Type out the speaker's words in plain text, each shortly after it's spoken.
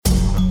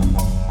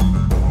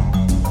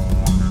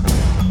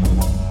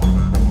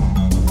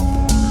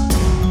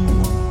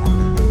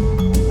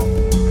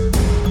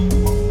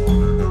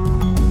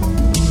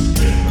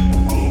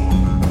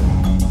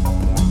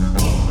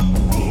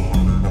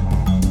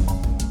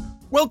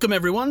Welcome,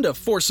 everyone, to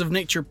Force of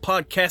Nature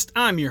Podcast.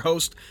 I'm your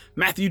host,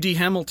 Matthew D.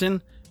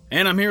 Hamilton,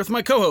 and I'm here with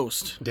my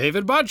co-host,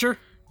 David Bodger.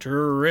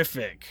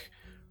 Terrific.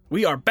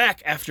 We are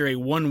back after a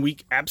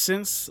 1-week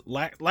absence.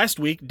 Last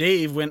week,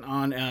 Dave went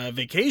on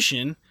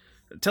vacation.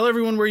 Tell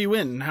everyone where you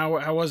went and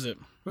how was it?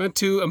 Went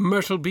to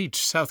Myrtle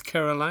Beach, South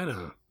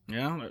Carolina.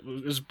 Yeah, it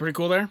was pretty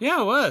cool there?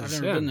 Yeah, it was.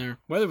 I've never been there.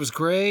 Weather was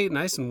great,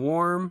 nice and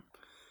warm.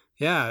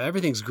 Yeah,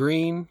 everything's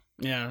green.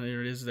 Yeah, there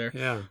it is there.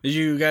 Yeah. Did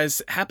you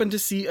guys happen to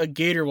see a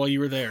gator while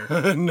you were there?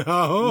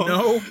 No.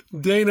 No?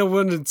 Dana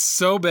wanted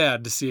so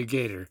bad to see a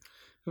gator.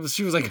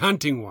 She was like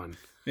hunting one.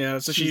 Yeah,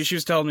 so she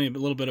was telling me a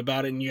little bit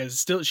about it, and you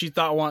guys she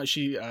thought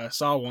she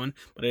saw one,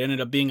 but it ended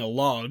up being a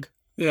log.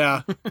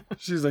 Yeah.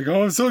 She's like,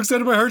 oh, I'm so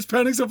excited, my heart's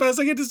pounding so fast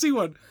I get to see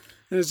one.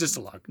 And it's just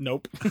a log.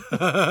 Nope.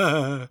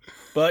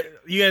 But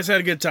you guys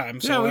had a good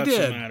time, so yeah, we that's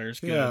did. what matters.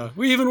 Good. Yeah,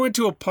 we even went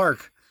to a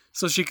park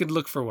so she could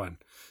look for one.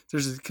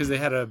 Because they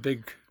had a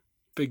big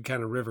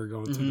kind of river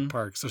going through the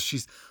park, so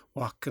she's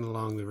walking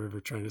along the river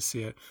trying to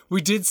see it.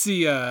 We did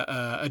see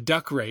a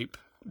duck rape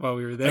while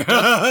we were there.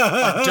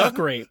 A duck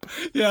rape.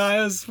 Yeah,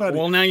 it was funny.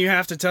 Well, now you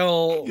have to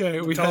tell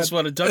us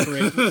what a duck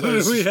rape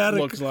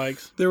looks like.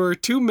 There were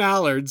two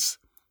mallards.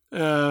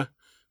 I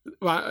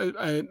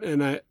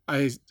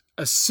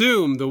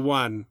assume the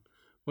one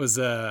was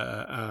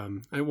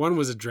one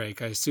was a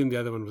drake. I assume the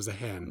other one was a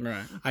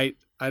hen. Right.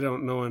 I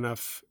don't know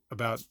enough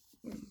about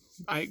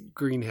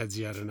greenheads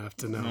yet enough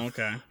to know.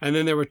 Okay. And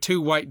then there were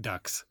two white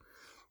ducks.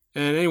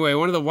 And anyway,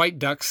 one of the white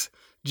ducks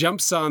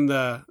jumps on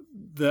the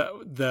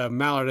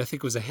mallard. I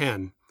think it was a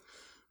hen.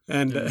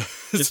 And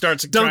it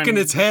starts dunking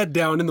its head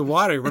down in the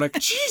water. We're like,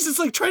 geez, it's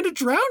like trying to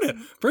drown it.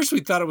 First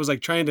we thought it was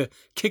like trying to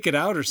kick it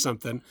out or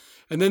something.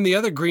 And then the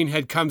other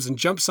greenhead comes and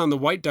jumps on the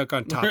white duck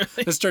on top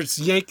and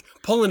starts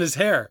pulling his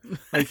hair,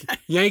 like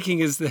yanking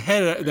the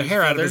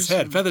hair out of his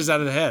head, feathers out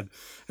of the head.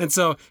 And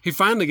so he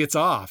finally gets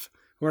off.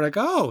 We're like,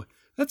 oh,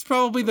 that's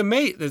probably the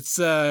mate that's,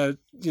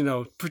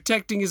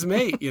 protecting his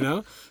mate,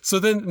 So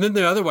then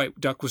the other white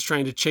duck was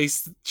trying to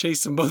chase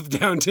them both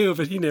down too,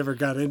 but he never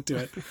got into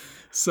it.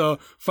 So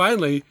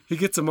finally he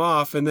gets them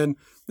off, and then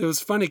it was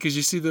funny because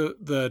you see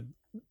the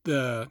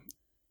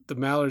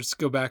mallards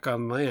go back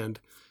on land,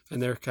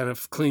 and they're kind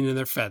of cleaning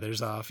their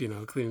feathers off,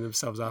 cleaning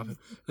themselves off, and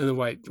the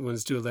white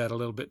ones do that a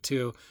little bit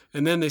too.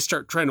 And then they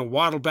start trying to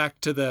waddle back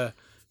to the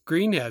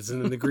greenheads,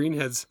 and then the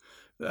greenheads,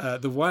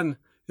 the one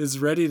is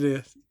ready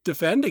to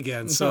defend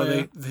again,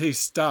 so he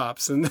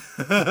stops and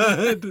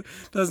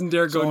doesn't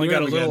dare go near him.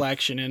 Got a little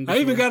action in. Before.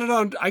 I even got it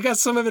on. I got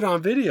some of it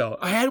on video.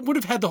 Would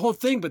have had the whole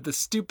thing, but the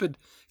stupid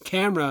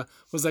camera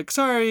was like,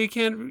 "Sorry, you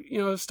can't.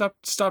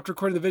 Stopped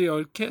recording the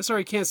video.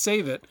 Sorry, can't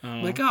save it."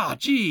 I'm like, "Oh,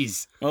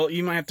 geez." Well,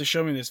 you might have to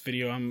show me this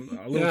video. I'm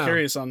a little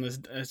curious on this.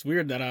 It's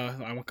weird that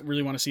I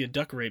really want to see a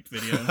duck rape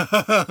video.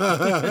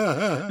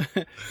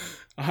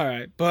 All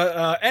right.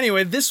 But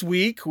anyway, this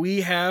week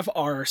we have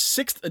our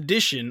 6th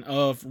edition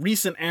of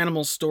Recent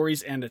Animal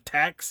Stories and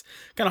Attacks.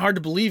 Kind of hard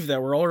to believe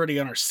that we're already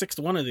on our 6th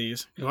one of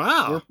these.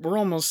 Wow. We're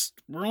almost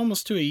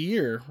to a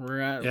year.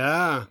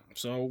 Yeah.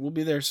 So we'll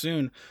be there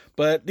soon.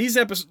 But these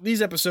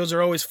episodes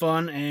are always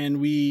fun, and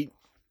we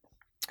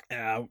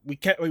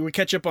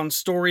catch up on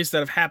stories that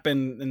have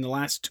happened in the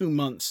last 2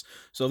 months.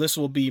 So this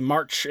will be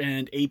March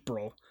and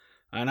April.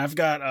 And I've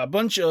got a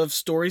bunch of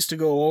stories to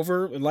go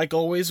over. Like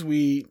always,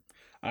 we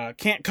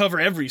can't cover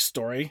every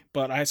story,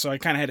 so I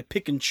kind of had to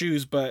pick and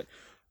choose. But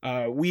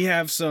we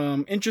have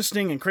some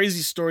interesting and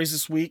crazy stories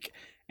this week.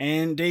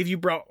 And Dave, you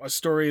brought a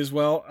story as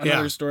well,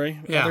 another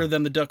story, other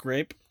than the duck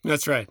rape.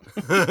 That's right.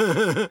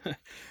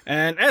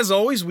 And as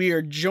always, we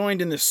are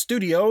joined in the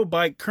studio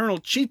by Colonel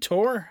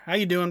Cheetor. How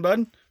you doing,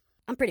 bud?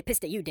 I'm pretty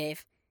pissed at you,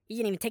 Dave. You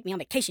didn't even take me on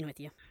vacation with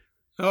you.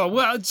 Oh,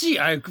 well, gee,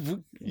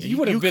 you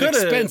would have been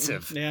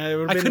expensive.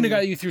 Yeah, I couldn't have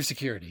got you through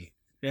security.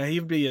 Yeah,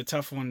 he'd be a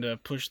tough one to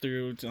push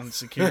through on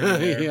security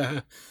there.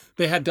 Yeah,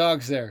 they had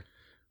dogs there.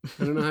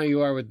 I don't know how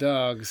you are with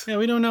dogs. Yeah,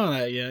 we don't know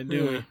that yet,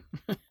 do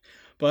we?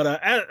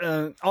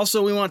 But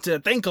also, we want to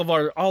thank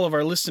all of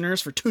our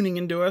listeners for tuning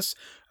into us.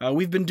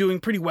 We've been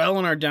doing pretty well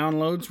on our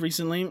downloads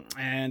recently,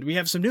 and we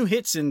have some new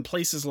hits in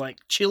places like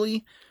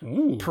Chile,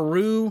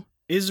 Peru,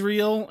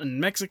 Israel, and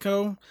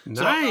Mexico.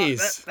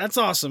 Nice. So, that's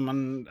awesome.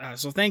 And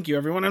so thank you,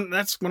 everyone. And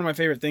that's one of my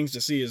favorite things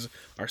to see is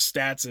our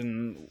stats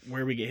and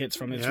where we get hits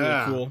from. It's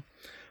really cool.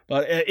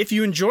 But if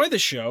you enjoy the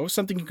show,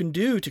 something you can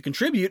do to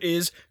contribute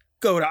is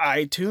go to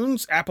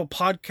iTunes, Apple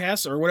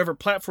Podcasts, or whatever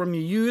platform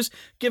you use.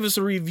 Give us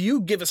a review.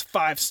 Give us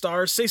 5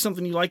 stars. Say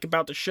something you like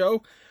about the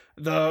show.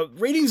 The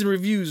ratings and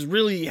reviews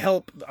really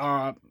help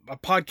a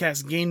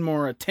podcast gain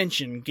more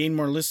attention, gain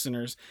more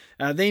listeners.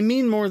 They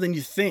mean more than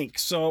you think,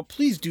 so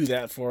please do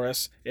that for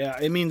us. Yeah,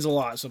 it means a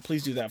lot, so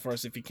please do that for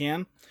us if you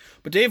can.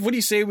 But Dave, what do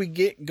you say we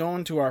get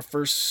going to our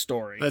first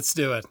story? Let's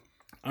do it.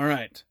 All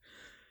right.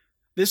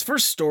 This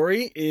first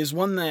story is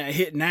one that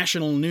hit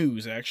national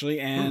news, actually,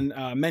 and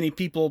many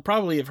people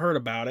probably have heard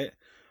about it.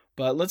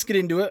 But let's get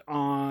into it.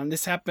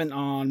 This happened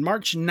on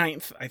March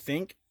 9th, I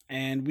think,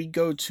 and we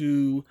go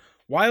to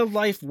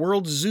Wildlife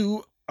World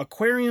Zoo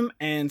Aquarium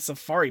and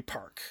Safari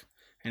Park,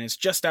 and it's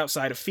just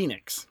outside of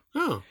Phoenix.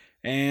 Oh.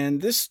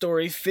 And this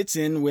story fits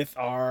in with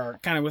our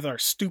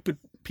stupid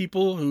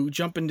people who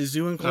jump into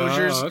zoo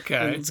enclosures. Oh, okay.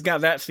 And it's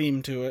got that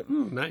theme to it.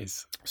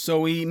 Nice. So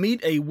we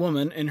meet a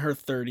woman in her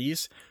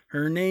 30s.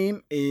 Her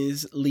name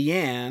is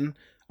Leanne,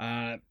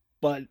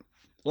 but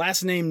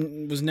last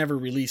name was never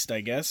released,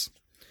 I guess.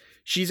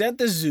 She's at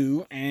the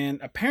zoo, and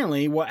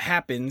apparently what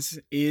happens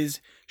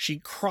is she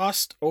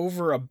crossed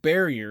over a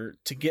barrier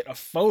to get a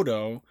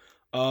photo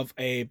of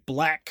a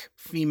black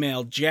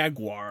female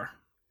jaguar.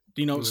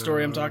 Do you know what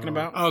story I'm talking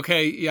about?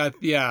 Okay,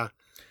 yeah.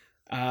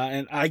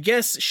 And I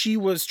guess she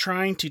was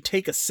trying to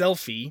take a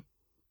selfie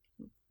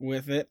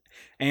with it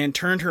and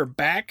turned her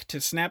back to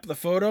snap the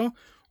photo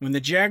when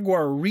the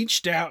jaguar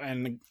reached out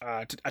and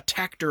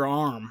attacked her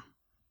arm.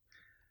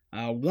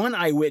 One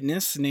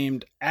eyewitness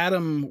named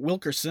Adam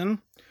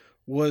Wilkerson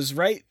was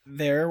right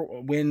there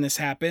when this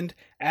happened.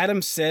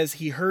 Adam says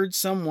he heard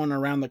someone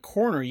around the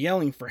corner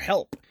yelling for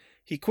help.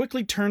 He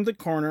quickly turned the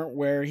corner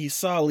where he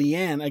saw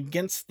Leanne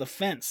against the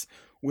fence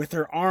with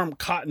her arm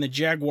caught in the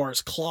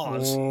jaguar's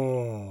claws.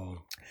 Oh.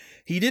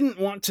 He didn't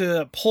want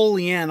to pull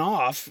Leanne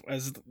off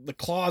as the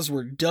claws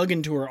were dug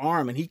into her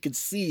arm and he could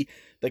see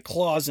the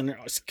claws and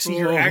see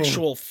her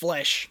actual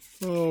flesh.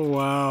 Oh,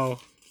 wow.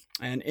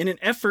 And in an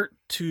effort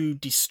to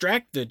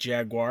distract the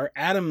jaguar,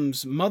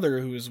 Adam's mother,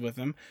 who was with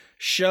him,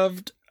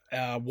 shoved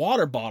a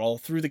water bottle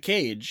through the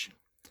cage.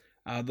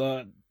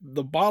 The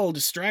bottle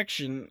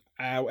distraction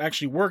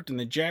actually worked in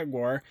the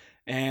jaguar,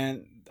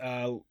 and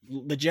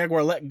the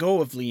jaguar let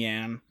go of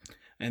Leanne.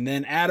 And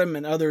then Adam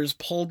and others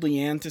pulled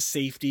Leanne to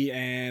safety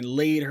and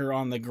laid her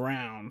on the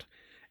ground.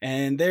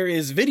 And there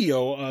is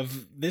video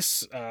of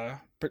this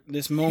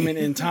moment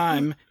in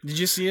time. Did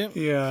you see it?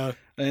 Yeah.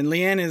 And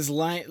Leanne is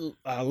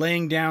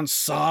laying down,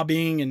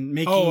 sobbing and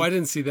making... Oh, I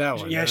didn't see that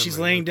one. Yeah, she's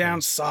laying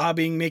down,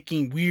 sobbing,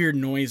 making weird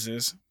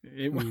noises.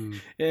 It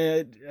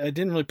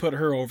didn't really put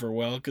her over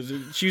well because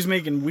she was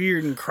making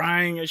weird and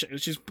crying.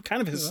 She's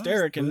kind of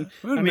hysteric, and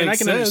I mean, I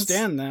can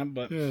understand that,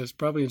 but yeah, it's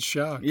probably in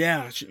shock.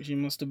 Yeah, she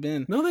must have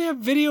been. No, they have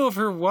video of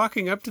her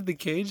walking up to the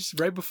cage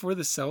right before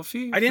the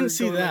selfie. I didn't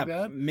see that.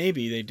 Like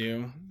maybe they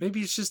do.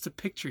 Maybe it's just a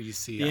picture you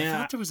see. Yeah, I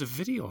thought there was a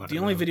video. The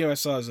only video I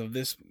saw is of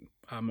this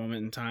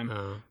moment in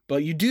time,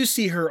 but you do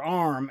see her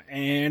arm,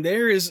 and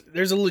there's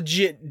a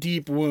legit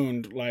deep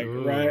wound, like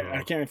right.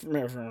 I can't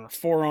remember if her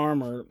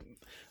forearm or.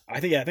 I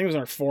think it was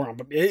on her forearm,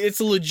 but it's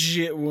a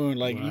legit wound.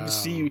 Like you can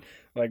see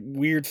like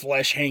weird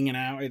flesh hanging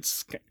out.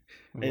 It's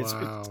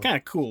kind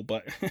of cool,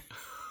 but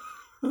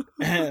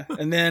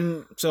and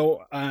then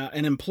so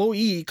an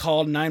employee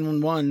called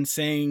 911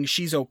 saying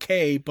she's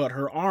okay, but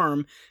her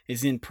arm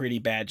is in pretty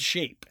bad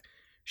shape.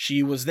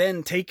 She was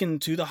then taken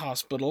to the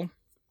hospital.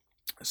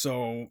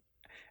 So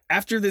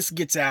after this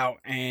gets out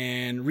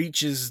and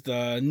reaches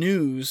the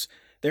news,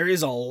 there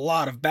is a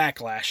lot of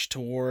backlash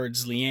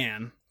towards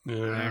Leanne.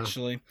 Yeah.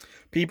 Actually,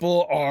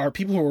 people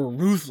who are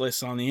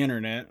ruthless on the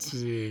internet,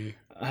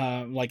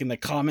 like in the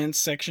comments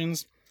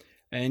sections,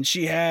 and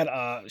she had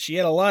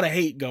a lot of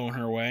hate going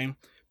her way.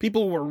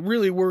 People were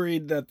really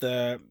worried that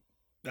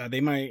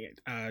they might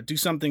do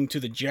something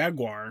to the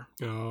jaguar.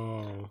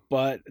 Oh,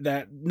 but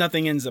that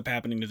nothing ends up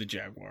happening to the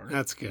jaguar.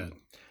 That's good.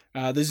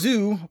 The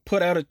zoo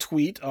put out a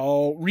tweet.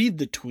 I'll read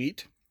the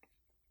tweet.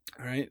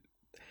 All right.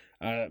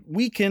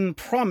 We can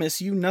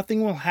promise you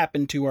nothing will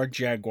happen to our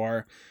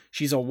jaguar.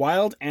 She's a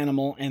wild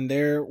animal, and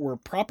there were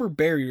proper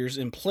barriers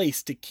in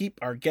place to keep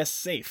our guests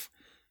safe.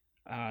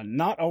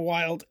 Not a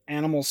wild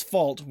animal's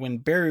fault when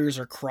barriers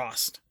are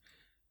crossed.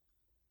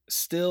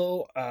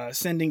 Still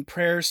sending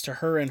prayers to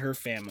her and her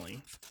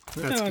family.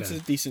 That's a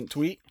decent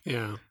tweet.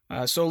 Yeah.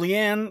 So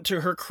Leanne,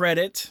 to her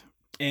credit,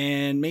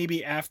 and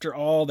maybe after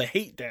all the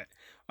hate that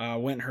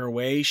went her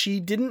way, she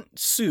didn't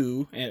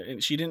sue,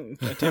 and she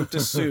didn't attempt to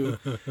sue,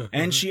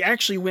 and she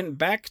actually went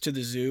back to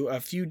the zoo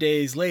a few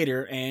days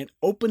later and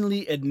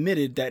openly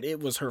admitted that it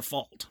was her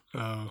fault.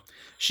 Oh,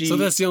 so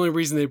that's the only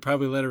reason they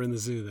probably let her in the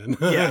zoo then.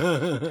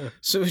 Yeah.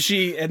 So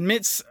she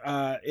admits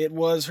it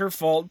was her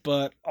fault,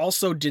 but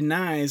also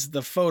denies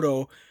the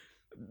photo.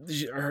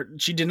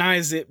 She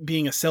denies it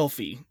being a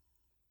selfie.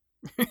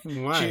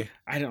 Why?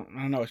 I don't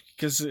know,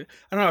 because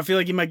I feel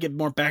like you might get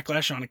more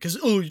backlash on it because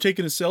you're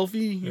taking a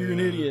selfie, you're an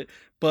idiot.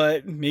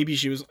 But maybe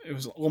it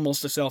was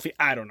almost a selfie.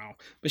 I don't know,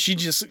 but she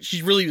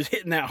really was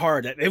hitting that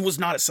hard that it was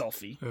not a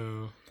selfie.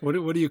 What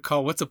do you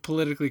call? What's a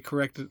politically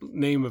correct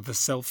name of a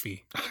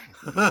selfie?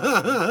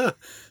 I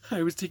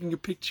was taking a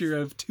picture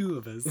of two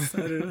of us.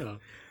 I don't know.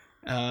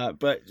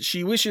 But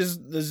she wishes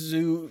the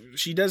zoo.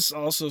 She does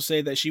also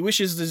say that she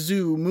wishes the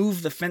zoo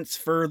move the fence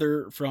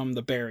further from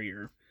the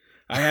barrier.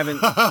 I haven't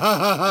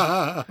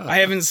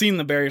seen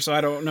the barrier, so I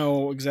don't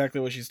know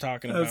exactly what she's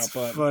talking about. That's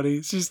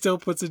funny. She still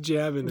puts a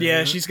jab in there.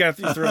 Yeah, she's got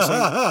to throw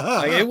something.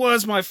 Like, it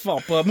was my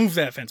fault, but move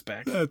that fence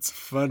back. That's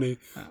funny.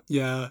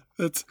 Yeah,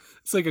 it's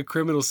like a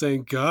criminal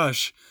saying,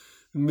 "Gosh,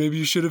 maybe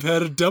you should have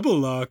had a double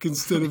lock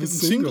instead of a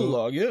single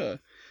lock." Yeah.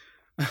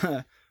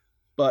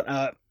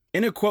 But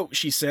in a quote,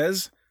 she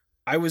says,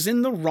 "I was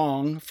in the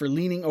wrong for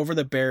leaning over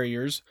the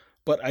barriers,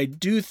 but I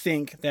do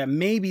think that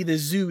maybe the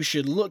zoo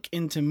should look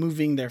into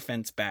moving their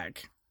fence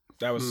back."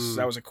 That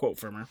was a quote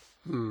from her.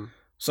 Hmm.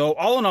 So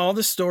all in all,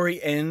 the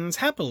story ends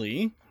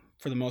happily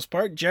for the most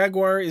part.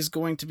 Jaguar is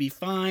going to be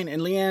fine,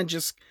 and Leanne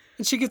just...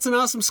 And she gets an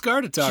awesome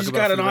scar to talk about. She's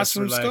got for an the rest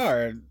of awesome her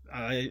life.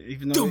 scar.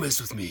 Even though Don't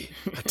mess with me.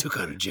 I took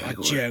on a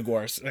jaguar.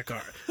 Jaguar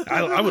scar.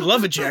 I would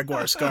love a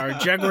jaguar scar.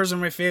 Jaguars are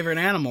my favorite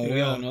animal.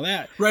 We all know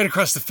that. Right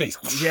across the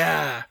face.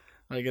 Yeah.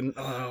 Like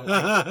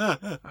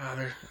I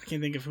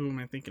can't think of who am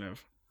I thinking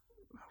of.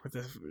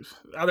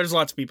 There's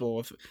lots of people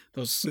with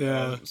those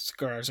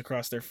scars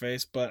across their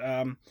face, but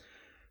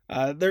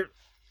they're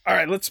all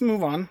right. Let's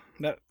move on.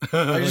 There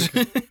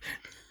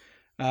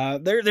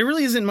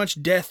really isn't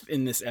much death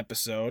in this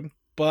episode,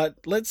 but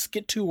let's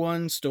get to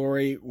one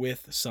story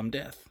with some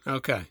death.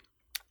 Okay.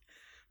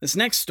 This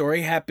next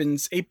story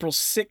happens April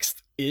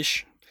 6th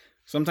ish.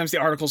 Sometimes the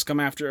articles come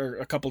after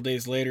a couple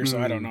days later, so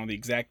I don't know the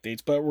exact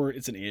dates, but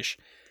it's an ish.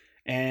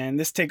 And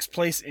this takes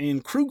place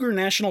in Kruger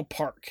National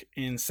Park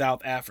in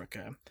South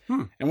Africa.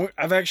 And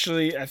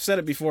I've said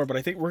it before, but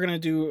I think we're gonna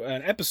do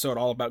an episode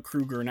all about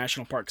Kruger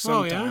National Park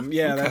sometime. Oh,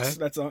 yeah? Yeah, Okay.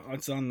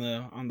 that's on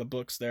the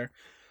books there.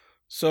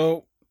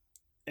 So,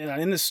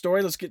 in this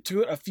story, let's get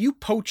to it. A few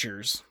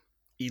poachers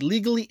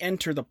illegally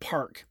enter the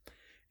park,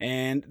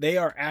 and they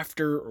are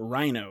after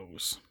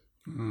rhinos.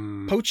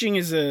 Poaching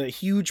is a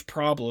huge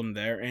problem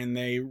there, and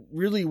they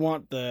really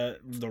want the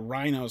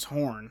rhino's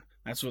horn.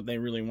 That's what they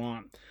really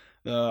want.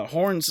 The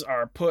horns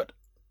are part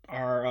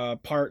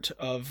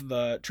of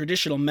the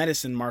traditional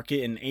medicine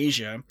market in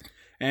Asia,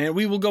 and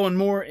we will go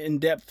more in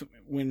depth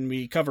when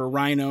we cover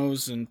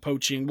rhinos and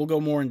poaching. We'll go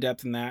more in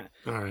depth in that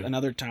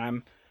another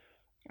time.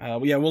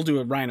 We'll do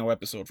a rhino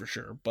episode for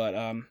sure.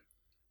 But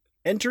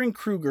entering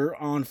Kruger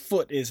on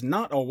foot is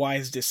not a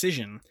wise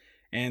decision,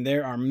 and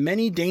there are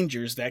many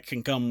dangers that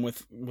can come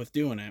with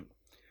doing it.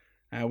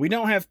 We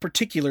don't have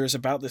particulars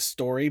about this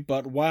story,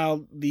 but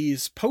while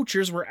these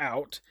poachers were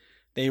out,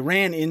 they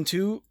ran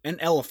into an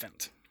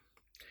elephant.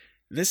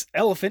 This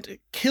elephant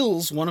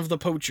kills one of the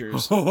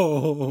poachers.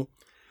 Then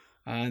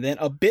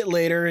a bit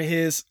later,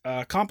 his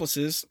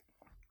accomplices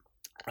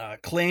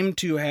claimed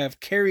to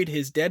have carried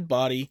his dead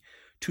body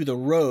to the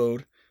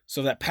road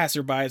so that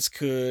passerbys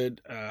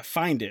could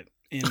find it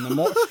in the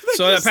morning.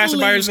 So that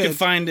passerbys could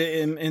find it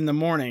in the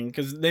morning,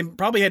 because they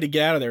probably had to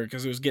get out of there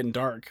because it was getting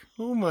dark.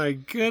 Oh my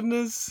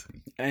goodness.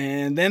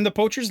 And then the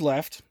poachers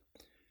left.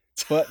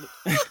 But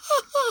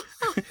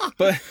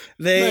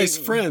they nice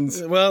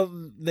friends. Well,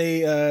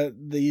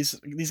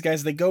 these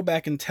guys, they go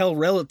back and tell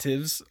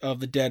relatives of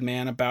the dead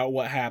man about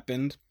what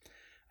happened.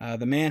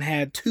 The man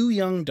had 2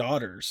 young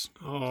daughters.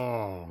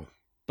 Oh.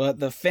 But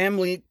the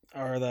family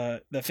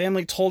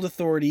told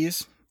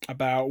authorities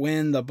about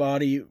when the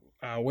body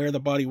where the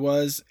body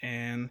was,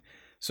 and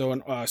so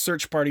a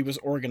search party was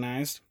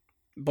organized.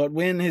 But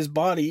when his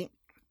body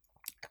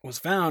was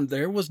found,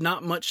 there was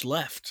not much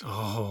left.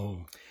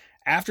 Oh.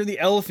 After the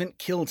elephant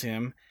killed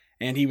him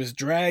and he was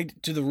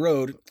dragged to the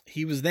road,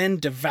 he was then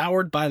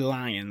devoured by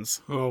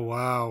lions. Oh,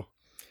 wow.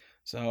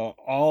 So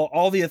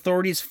all the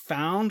authorities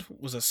found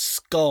was a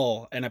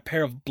skull and a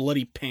pair of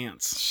bloody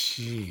pants.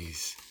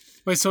 Jeez.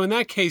 Wait, so in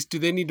that case, do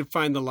they need to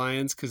find the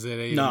lions because they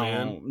ate a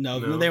man?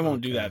 No, they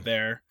won't do that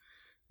there.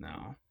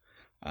 No.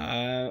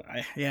 I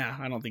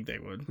don't think they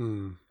would.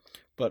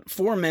 But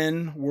 4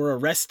 men were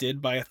arrested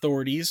by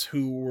authorities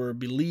who were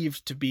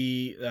believed to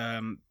be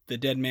the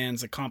dead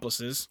man's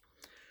accomplices.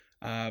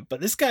 But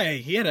this guy,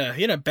 he had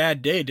a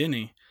bad day, didn't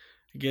he?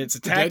 He gets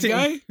attacked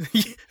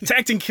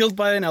and killed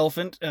by an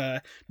elephant,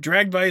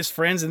 dragged by his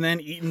friends, and then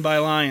eaten by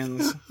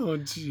lions. Oh,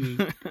 gee.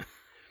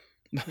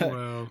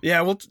 Wow.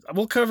 Yeah, we'll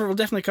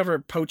definitely cover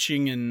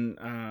poaching, and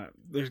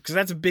because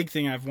that's a big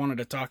thing I've wanted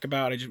to talk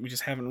about. We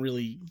just haven't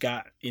really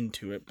got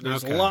into it. But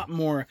there's a lot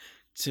more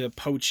to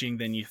poaching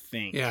than you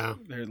think. Yeah.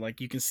 They're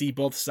like, you can see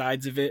both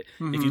sides of it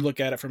if you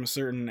look at it from a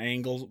certain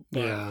angle.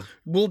 But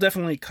we'll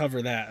definitely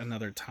cover that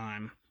another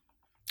time.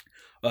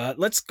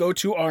 Let's go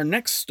to our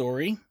next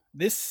story.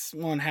 This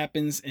one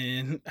happens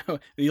in...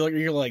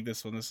 you'll like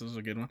this one. This is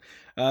a good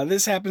one.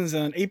 This happens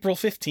on April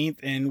 15th,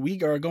 and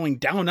we are going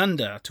down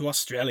under to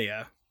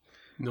Australia.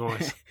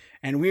 Nice.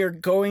 And we are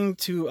going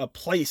to a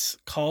place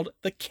called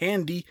the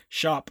Candy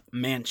Shop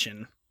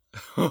Mansion.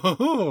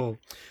 Oh.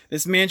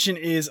 This mansion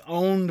is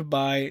owned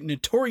by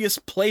notorious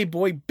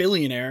Playboy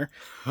billionaire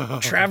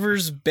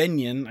Travers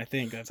Benyon. I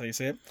think that's how you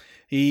say it.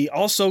 He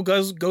also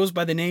goes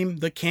by the name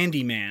the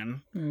Candy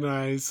Man.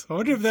 Nice. I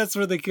wonder if that's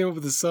where they came up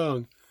with the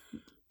song.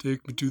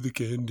 Take me to the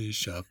candy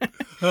shop.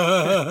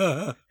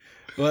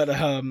 But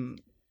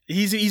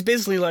he's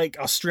basically like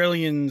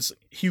Australians'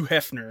 Hugh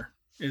Hefner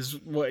is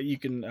what you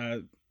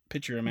can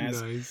picture him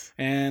as. Nice.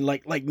 And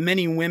like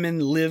many women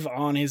live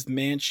on his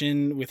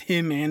mansion with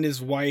him and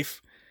his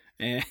wife,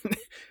 and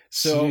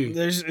so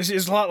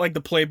there's a lot like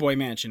the Playboy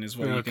Mansion is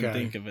what you can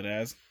think of it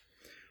as.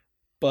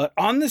 But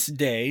on this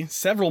day,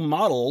 several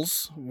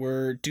models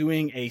were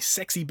doing a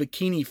sexy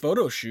bikini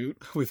photo shoot.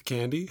 With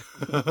Candy?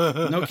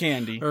 No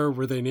Candy. Or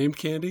were they named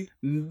Candy?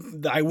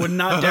 I would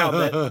not doubt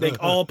that they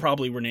all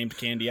probably were named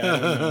Candy. I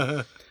don't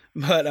know.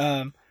 But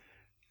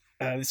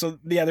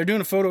They're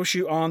doing a photo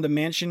shoot on the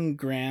mansion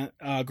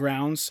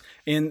grounds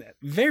in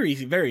very,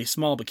 very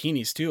small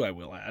bikinis too, I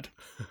will add.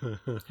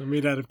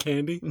 Made out of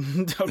candy?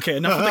 Okay,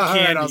 enough of the candy.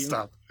 All right, I'll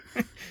stop.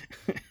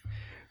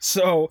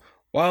 So,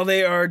 while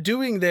they are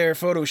doing their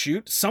photo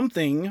shoot,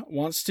 something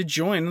wants to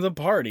join the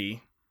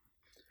party.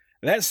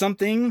 That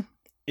something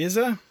is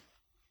a...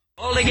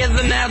 All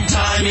together now,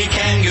 tiny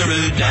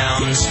kangaroo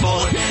down,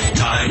 sport.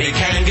 Tiny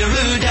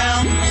kangaroo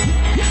down.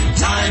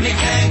 Tiny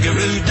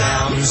kangaroo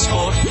down,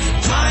 sport.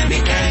 Tiny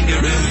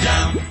kangaroo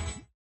down.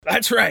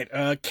 That's right,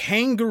 a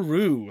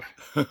kangaroo.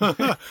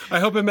 I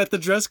hope it met the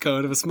dress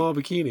code of a small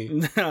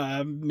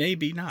bikini.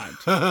 Maybe not.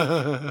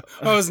 I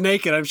was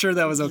naked. I'm sure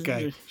that was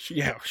okay.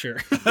 Yeah, sure.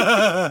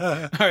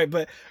 All right,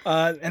 but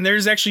and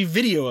there's actually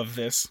video of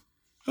this.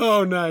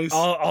 Oh, nice.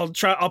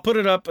 I'll put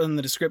it up in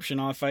the description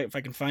if I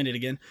can find it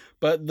again.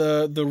 But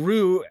the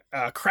Roo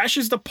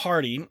crashes the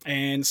party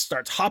and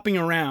starts hopping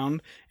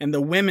around, and the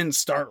women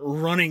start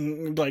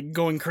running, like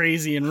going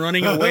crazy and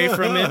running away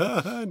from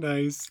it.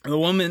 Nice. The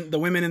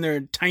women in their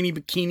tiny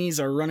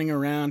bikinis are running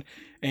around,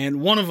 and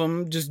one of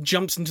them just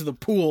jumps into the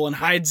pool and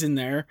hides in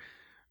there.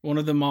 One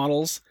of the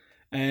models,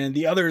 and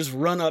the others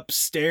run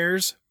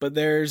upstairs, but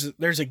there's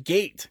a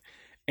gate.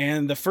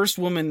 And the first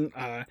woman,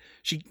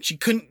 she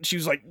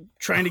was like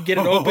trying to get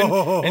it open.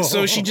 And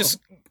so she just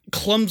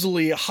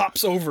clumsily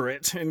hops over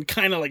it and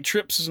kind of like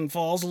trips and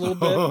falls a little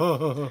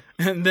bit.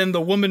 And then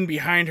the woman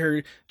behind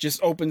her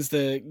just opens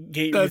the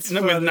gate with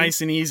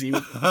nice and easy.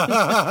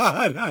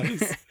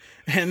 Nice.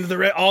 And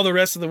all the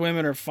rest of the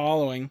women are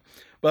following.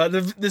 But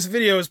this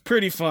video is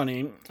pretty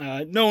funny.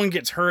 No one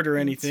gets hurt or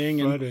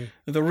anything. And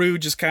the Roo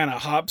just kind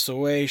of hops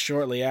away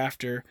shortly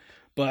after.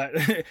 But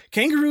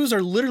kangaroos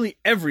are literally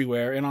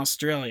everywhere in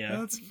Australia.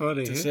 That's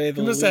funny. To say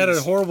the he must least. have had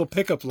a horrible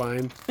pickup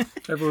line.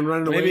 Everyone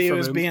running away from him. Maybe it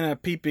was being a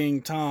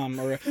peeping Tom.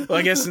 Well,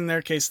 I guess in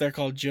their case, they're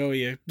called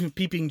Joey. A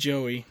peeping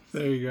Joey.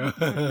 There you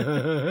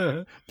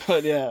go.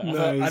 But yeah,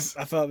 nice.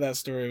 I thought that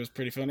story was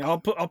pretty funny. I'll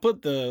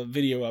put the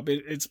video up.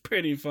 It's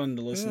pretty fun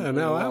to listen to. Yeah,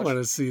 now I want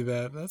to see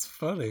that. That's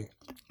funny.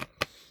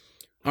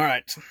 All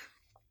right.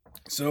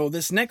 So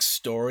this next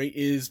story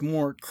is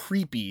more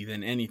creepy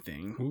than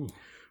anything. Ooh.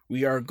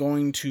 We are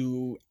going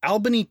to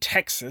Albany,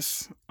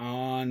 Texas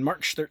on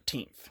March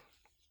 13th.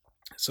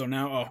 So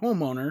now a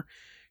homeowner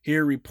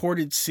here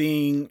reported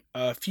seeing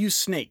a few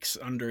snakes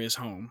under his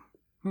home.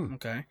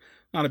 Okay.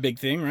 Not a big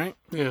thing, right?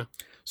 Yeah.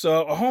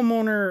 So the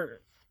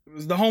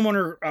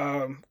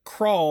homeowner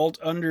crawled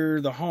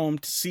under the home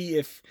to see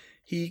if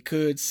he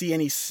could see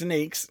any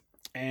snakes.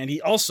 And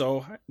he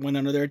also went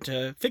under there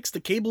to fix the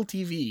cable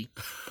TV.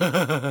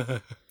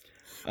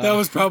 That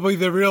was probably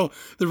the real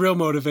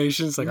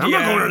motivation. It's like, I'm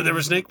not going under there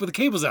with a snake with the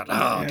cables out.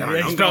 Oh,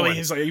 darn, he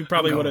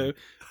probably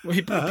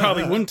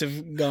wouldn't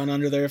have gone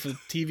under there if the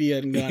TV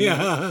hadn't gone.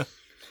 Yeah.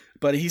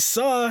 But he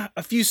saw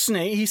a few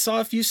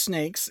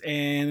snakes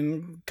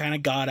and kind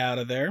of got out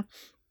of there.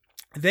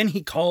 Then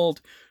he called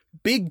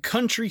Big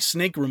Country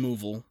Snake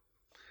Removal.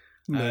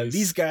 Nice.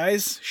 These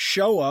guys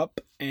show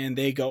up and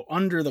they go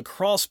under the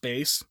crawl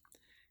space,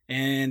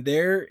 and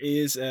there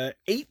is a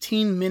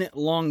 18-minute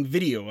long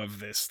video of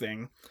this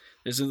thing.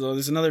 There's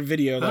another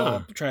video that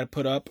I'll try to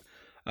put up.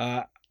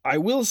 I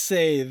will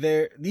say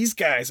these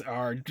guys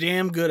are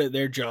damn good at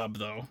their job,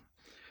 though.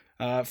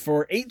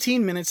 For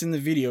 18 minutes in the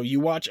video, you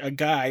watch a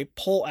guy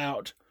pull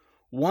out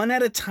one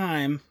at a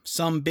time,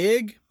 some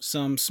big,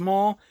 some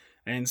small,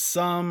 and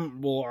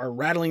some are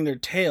rattling their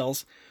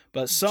tails,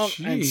 but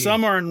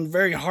some are in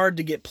very hard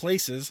to get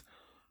places.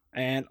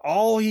 And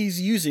all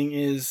he's using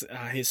is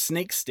his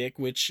snake stick,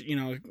 which, you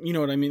know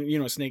what I mean? You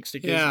know what a snake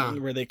stick is?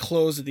 Where they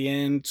close at the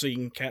end so you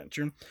can catch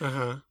them.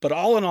 Uh-huh. But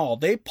all in all,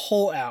 they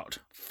pull out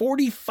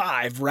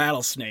 45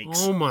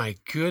 rattlesnakes. Oh, my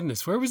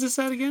goodness. Where was this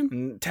at again?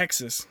 In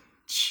Texas.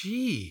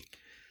 Gee.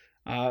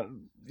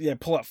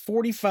 Pull out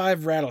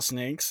 45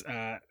 rattlesnakes.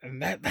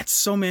 And that's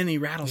so many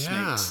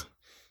rattlesnakes. Yeah.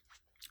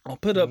 I'll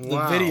put up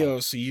the video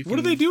so you can... What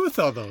do they do with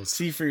all those?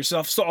 See for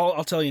yourself. So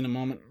I'll tell you in a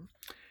moment.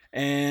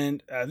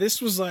 And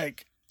this was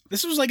like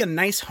a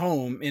nice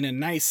home in a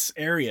nice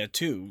area,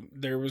 too.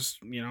 There was,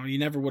 you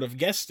never would have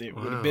guessed it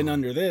would have been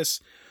under this.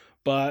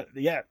 But,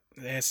 yeah,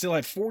 it still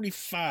had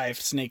 45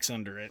 snakes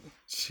under it.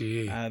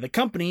 Gee. The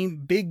company,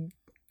 Big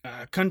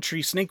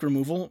Country Snake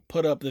Removal,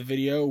 put up the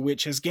video,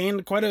 which has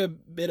gained quite a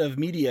bit of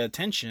media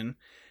attention.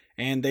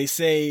 And they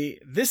say,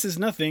 this is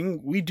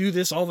nothing. We do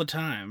this all the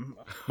time.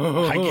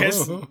 I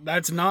guess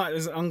that's not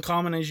as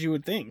uncommon as you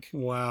would think.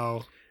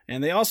 Wow.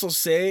 And they also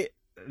say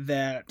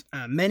that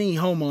many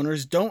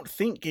homeowners don't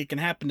think it can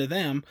happen to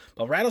them,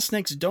 but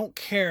rattlesnakes don't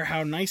care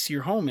how nice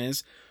your home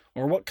is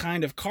or what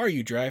kind of car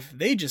you drive.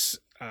 They just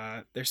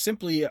they're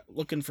simply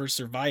looking for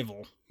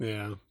survival.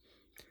 Yeah.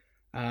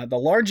 The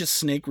largest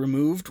snake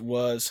removed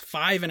was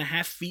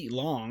 5.5 feet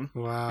long.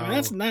 Wow. I mean,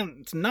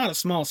 it's not a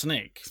small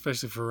snake,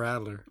 especially for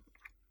rattler.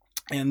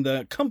 And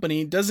the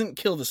company doesn't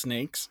kill the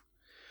snakes,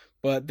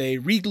 but they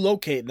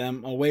relocate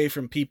them away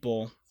from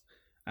people.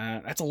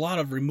 That's a lot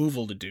of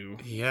removal to do.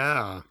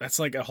 Yeah. That's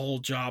like a whole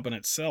job in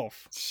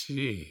itself.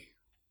 Gee.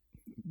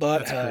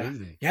 But That's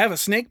crazy. you have a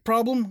snake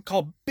problem?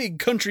 Call Big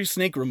Country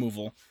Snake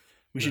Removal.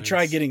 We should try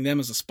Nice. getting them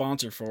as a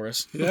sponsor for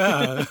us.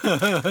 Yeah.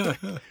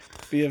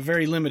 Be a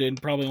very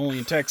limited, probably only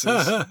in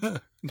Texas.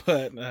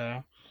 But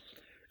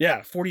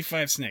yeah,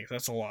 45 snakes.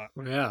 That's a lot.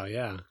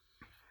 Yeah.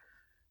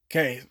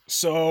 Okay,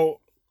 so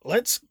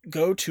let's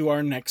go to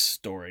our next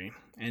story.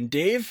 And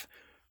Dave,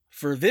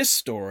 for this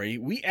story,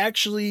 we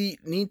actually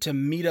need to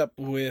meet up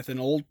with an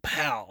old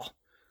pal.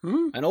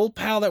 An old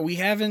pal that we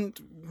haven't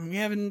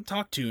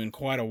talked to in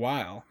quite a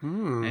while.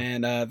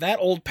 And that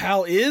old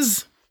pal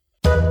is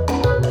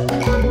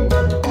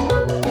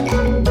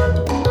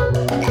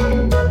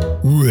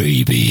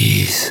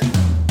Rabies.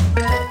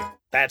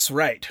 That's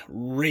right,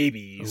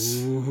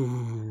 rabies.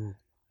 Ooh.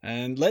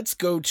 And let's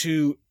go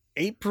to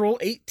April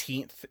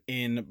 18th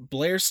in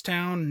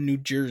Blairstown, New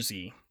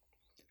Jersey.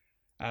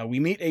 We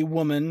meet a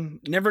woman,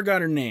 never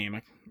got her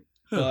name,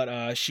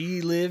 but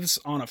she lives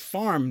on a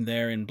farm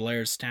there in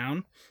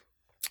Blairstown,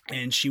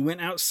 and she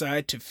went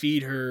outside to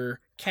feed her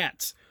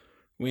cats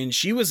when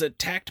she was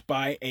attacked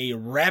by a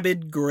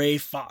rabid gray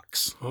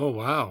fox. Oh,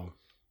 wow.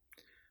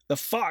 The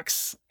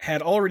fox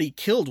had already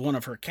killed one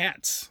of her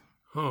cats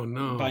Oh,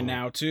 no. by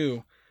now,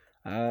 too.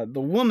 The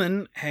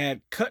woman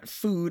had cut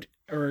food,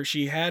 or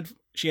she had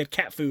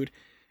cat food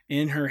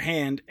in her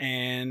hand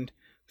and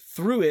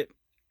threw it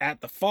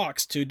at the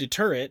fox to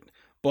deter it,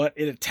 but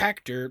it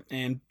attacked her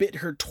and bit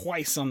her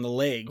twice on the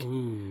leg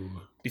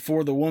Ooh.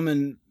 before the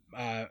woman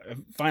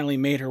finally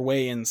made her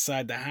way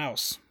inside the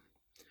house.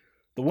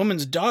 The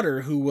woman's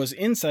daughter, who was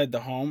inside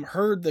the home,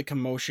 heard the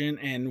commotion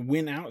and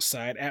went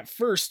outside. At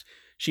first,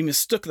 she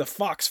mistook the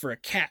fox for a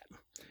cat,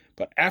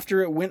 but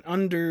after it went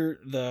under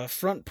the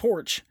front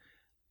porch,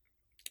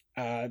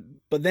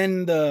 but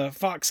then the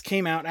fox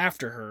came out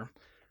after her.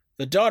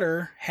 The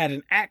daughter had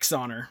an axe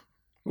on her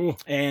Ooh.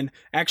 and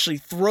actually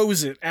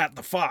throws it at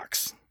the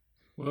fox,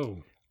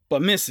 Whoa.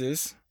 but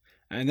misses.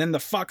 And then the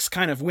fox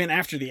kind of went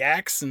after the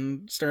axe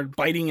and started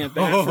biting at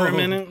that for a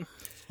minute,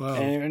 Wow.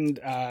 and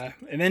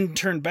then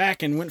turned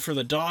back and went for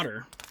the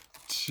daughter.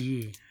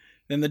 Gee.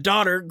 Then the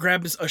daughter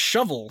grabs a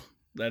shovel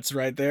that's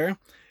right there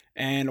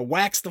and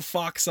whacks the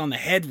fox on the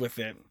head with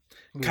it,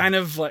 kind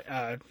of like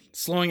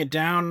slowing it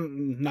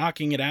down,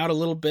 knocking it out a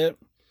little bit.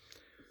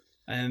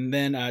 And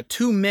then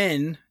two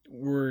men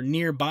were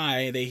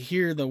nearby. They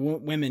hear the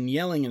women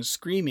yelling and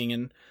screaming,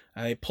 and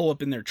they pull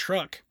up in their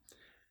truck.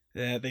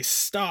 They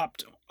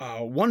stopped.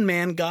 One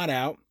man got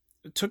out,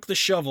 took the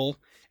shovel,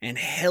 and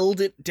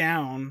held it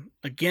down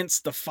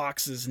against the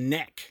fox's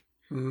neck.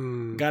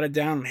 Got it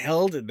down and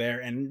held it there,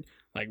 and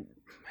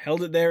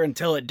held it there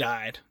until it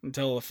died,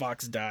 until the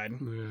fox died.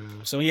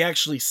 Yeah. So he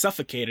actually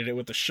suffocated it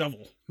with a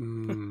shovel.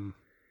 Then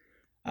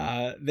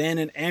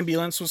an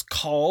ambulance was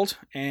called,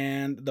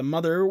 and the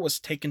mother was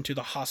taken to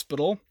the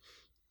hospital.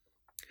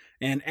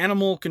 An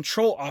animal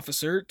control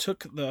officer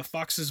took the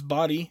fox's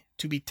body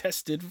to be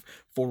tested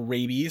for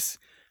rabies.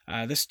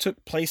 This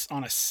took place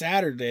on a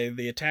Saturday,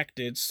 the attack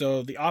did,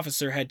 so the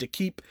officer had to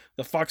keep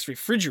the fox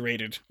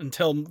refrigerated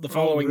until the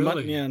following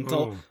really?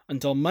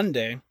 until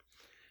Monday.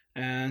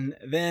 And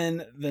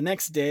then the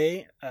next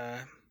day,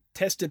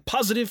 tested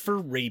positive for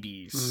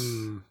rabies.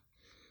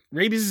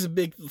 Rabies is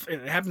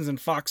it happens in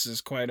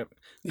foxes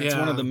that's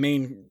one of the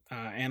main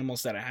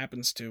animals that it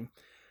happens to.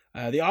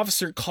 The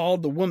officer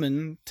called the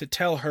woman to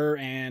tell her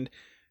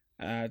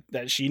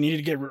that she needed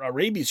to get a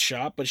rabies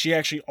shot, but she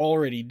actually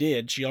already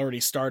did. She already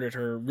started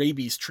her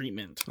rabies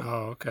treatment.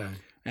 Oh, okay.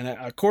 And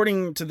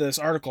according to this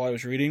article I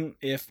was reading,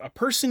 if a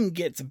person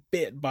gets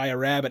bit by a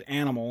rabid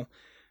animal,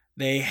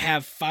 they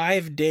have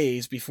 5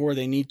 days before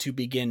they need to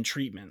begin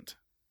treatment.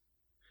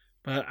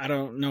 But I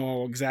don't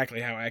know exactly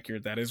how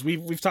accurate that is.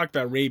 We've talked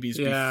about rabies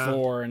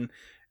before, and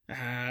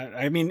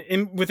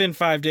within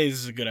 5 days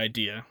is a good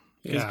idea.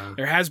 Yeah.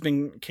 There has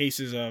been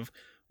cases of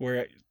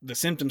where the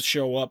symptoms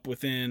show up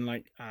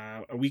within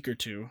a week or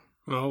two.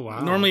 Oh,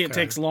 wow. Normally it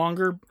okay. takes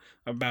longer,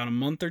 about a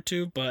month or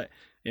two, but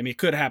it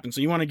could happen.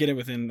 So you want to get it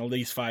within at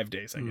least 5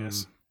 days, I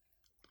guess.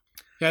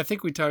 Yeah, I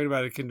think we talked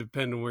about it can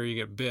depend on where you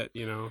get bit,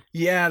 you know?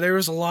 Yeah, there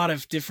was a lot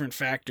of different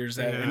factors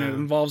and it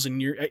involves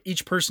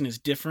each person is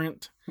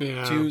different.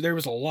 Yeah. Too. There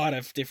was a lot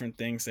of different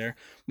things there.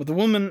 But the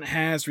woman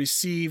has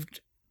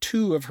received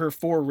 2 of her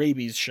 4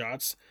 rabies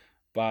shots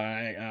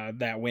by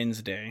that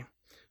Wednesday.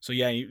 So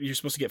yeah, you're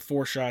supposed to get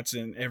 4 shots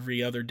in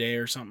every other day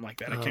or something like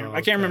that. I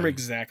can't remember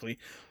exactly.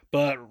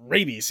 But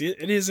rabies,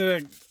 it is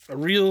a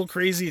real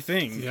crazy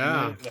thing.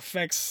 Yeah. It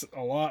affects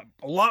a lot.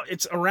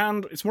 It's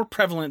more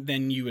prevalent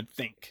than you would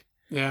think.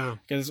 Yeah.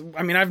 Because,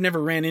 I've never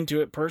ran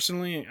into it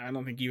personally. I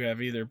don't think you have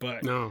either,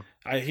 but No.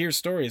 I hear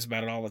stories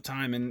about it all the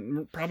time,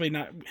 and probably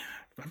not.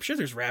 I'm sure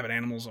there's rabid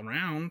animals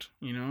around,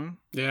 you know?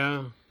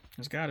 Yeah.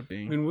 There's got to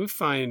be. I mean, we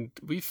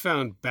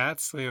found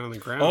bats laying on the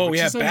ground. Oh, which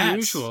yeah, is bats.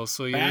 unusual,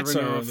 so you Bats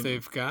never know are if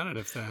they've got it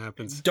if that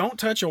happens. Don't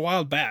touch a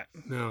wild bat.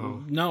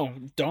 No. No,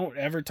 don't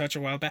ever touch a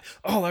wild bat.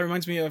 Oh, that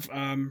reminds me of,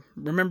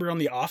 remember on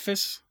The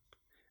Office?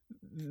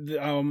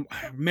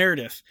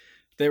 Meredith.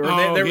 They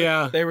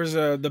were there was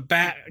the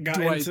bat got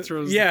Dwight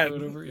throws the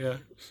coat over. Yeah.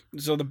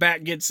 So the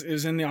bat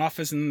is in the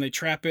office and then they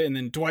trap it and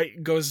then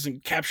Dwight goes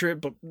and capture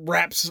it but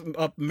wraps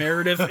up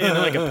Meredith in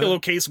like a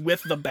pillowcase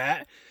with the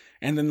bat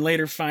and then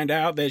later find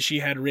out that she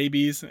had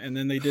rabies and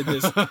then they did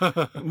this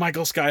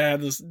Michael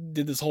Scott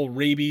did this whole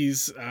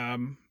rabies a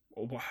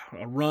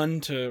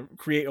run to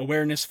create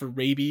awareness for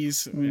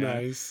rabies.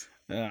 Nice.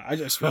 I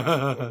just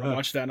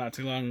watched that not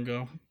too long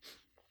ago.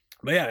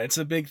 But yeah, it's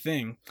a big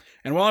thing.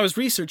 And while I was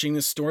researching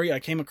this story, I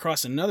came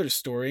across another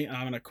story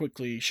I'm going to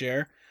quickly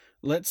share.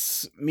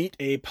 Let's meet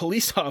a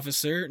police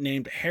officer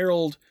named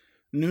Harold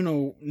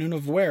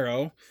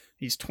Nunovuero.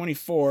 He's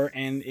 24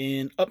 and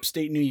in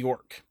upstate New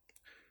York.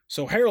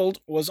 So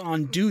Harold was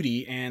on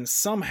duty and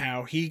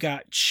somehow he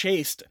got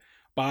chased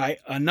by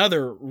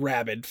another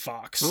rabid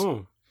fox.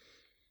 Oh.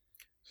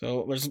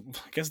 So I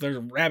guess there's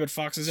rabid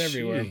foxes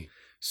everywhere. Gee.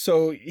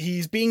 So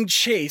he's being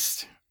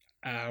chased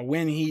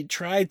when he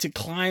tried to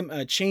climb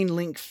a chain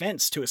link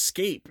fence to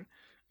escape.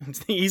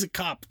 He's a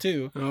cop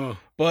too. Oh.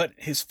 But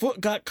his foot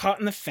got caught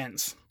in the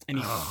fence and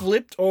he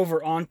flipped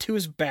over onto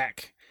his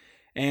back.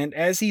 And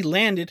as he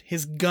landed,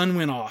 his gun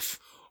went off.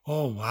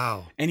 Oh,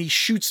 wow. And he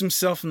shoots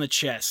himself in the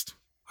chest.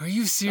 Are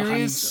you serious?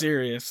 I'm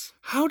serious.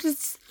 How did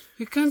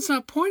your gun's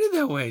not pointed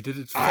that way? Did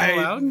it fall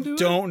out and do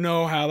it? I don't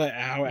know how it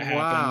happened.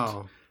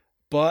 Wow.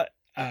 But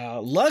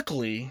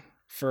luckily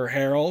for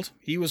Harold,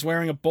 he was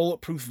wearing a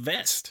bulletproof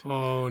vest.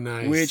 Oh,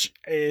 nice. Which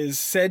is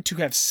said to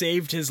have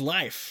saved his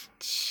life.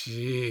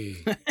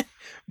 Gee.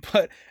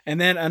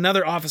 And then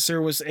another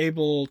officer was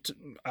able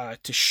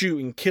to shoot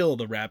and kill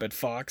the rabid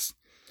fox.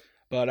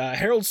 But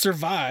Harold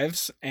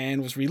survives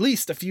and was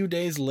released a few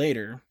days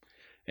later.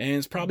 And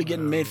is probably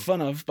getting made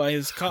fun of by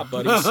his cop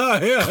buddies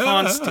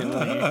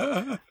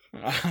constantly.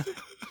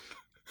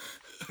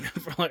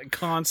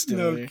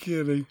 Constantly. No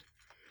kidding.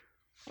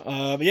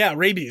 But yeah,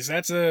 rabies.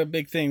 That's a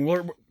big thing.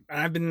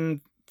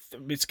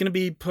 It's going to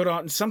be put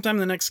on sometime in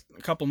the next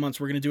couple months.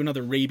 We're going to do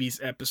another rabies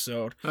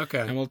episode.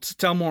 Okay. And we'll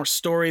tell more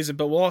stories,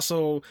 but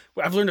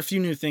I've learned a few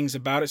new things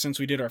about it since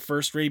we did our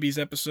first rabies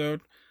episode.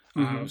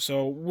 Mm-hmm.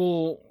 So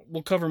we'll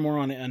cover more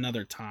on it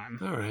another time.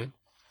 All right.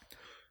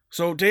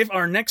 So Dave,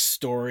 our next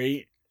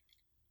story,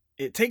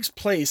 it takes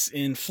place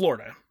in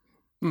Florida.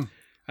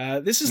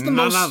 This is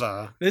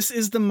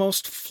the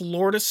most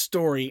Florida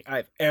story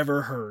I've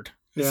ever heard.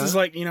 This is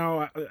like,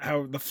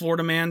 how the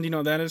Florida Man, you know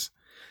what that is?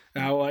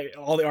 How like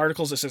all the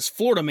articles that says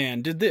Florida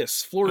Man did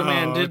this, Florida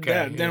Man did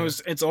that. Then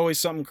it's always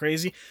something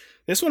crazy.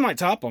 This one might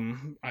top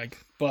them,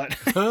 but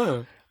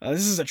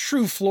this is a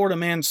true Florida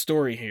Man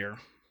story here.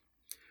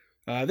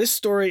 This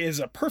story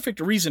is a perfect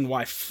reason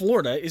why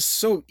Florida is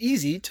so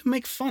easy to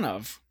make fun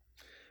of.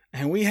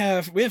 And we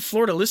have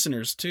Florida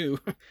listeners too.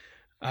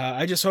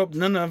 I just hope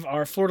none of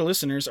our Florida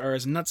listeners are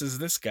as nuts as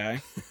this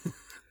guy.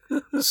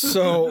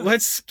 So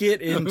let's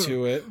get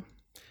into it.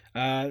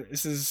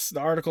 The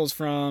article's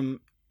from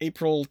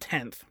April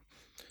 10th.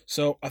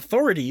 So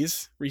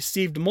authorities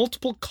received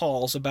multiple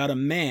calls about a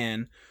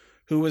man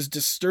who was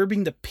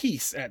disturbing the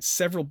peace at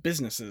several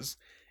businesses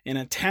in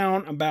a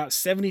town about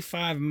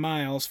 75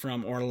 miles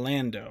from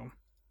Orlando.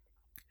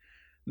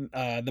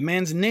 The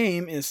man's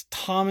name is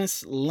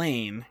Thomas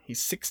Lane.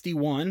 He's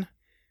 61.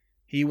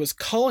 He was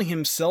calling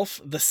himself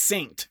the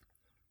Saint.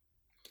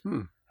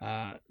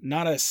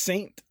 Not a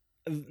saint,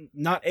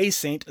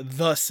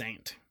 the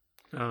Saint.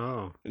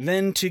 Oh.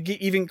 Then to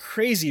get even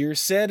crazier,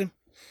 said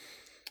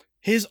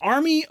his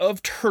army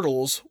of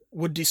turtles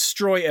would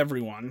destroy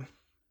everyone.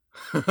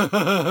 His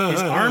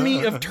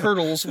army of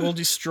turtles will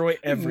destroy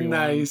everyone.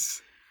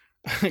 Nice.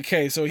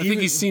 Okay, so I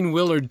think he's seen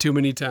Willard too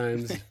many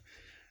times.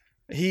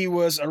 He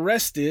was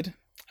arrested,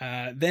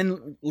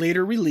 then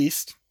later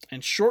released,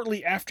 and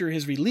shortly after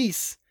his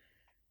release,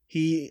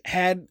 he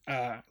had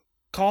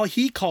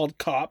called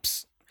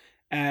cops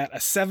at a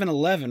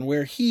 7-Eleven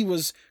where he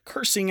was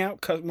cursing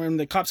out. When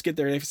the cops get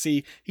there, they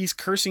see he's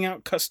cursing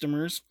out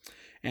customers,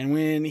 and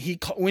when he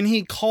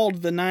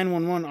called the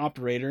 911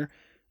 operator,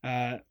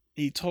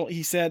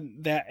 he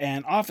said that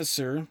an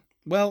officer.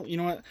 Well, you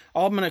know what?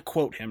 I'm gonna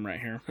quote him right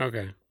here.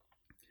 Okay.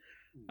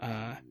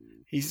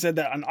 He said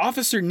that an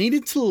officer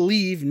needed to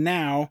leave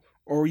now,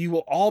 or you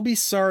will all be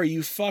sorry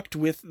you fucked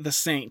with the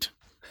Saint.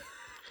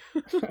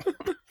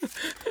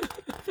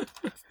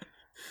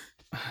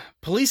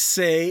 Police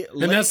say...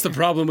 And that's the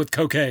problem with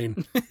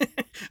cocaine.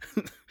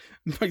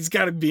 He's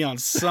got to be on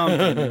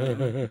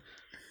something.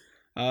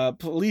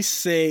 Police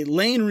say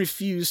Lane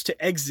refused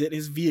to exit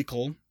his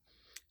vehicle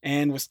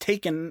and was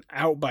taken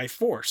out by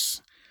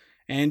force.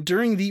 And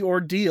during the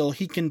ordeal,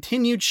 he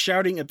continued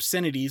shouting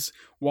obscenities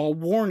while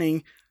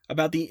warning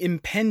about the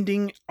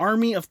impending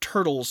Army of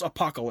Turtles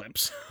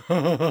apocalypse.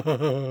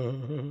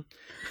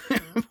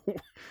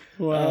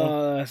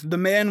 Wow. The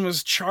man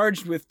was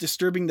charged with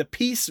disturbing the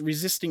peace,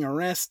 resisting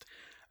arrest,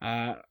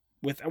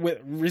 with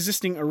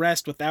resisting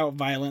arrest without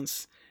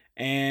violence,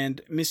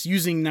 and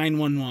misusing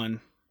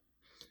 911.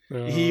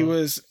 He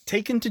was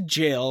taken to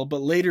jail,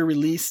 but later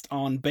released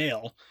on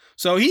bail.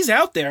 So he's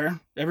out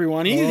there,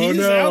 everyone. He's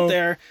out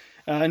there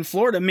in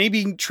Florida,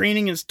 maybe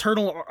training his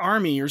turtle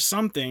army or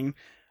something.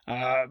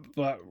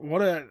 But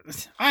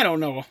I don't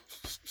know.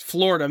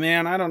 Florida,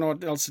 man. I don't know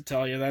what else to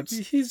tell you.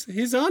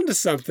 He's on to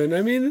something.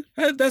 I mean,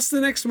 that's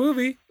the next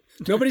movie.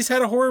 Nobody's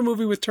had a horror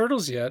movie with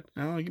turtles yet.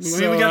 Oh, we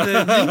got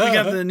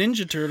the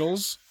Ninja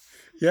Turtles.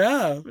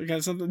 Yeah. We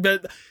got something,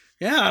 but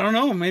yeah, I don't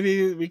know.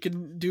 Maybe we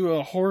could do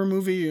a horror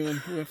movie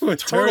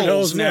with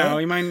turtles now.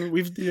 Yeah.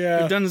 We've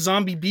done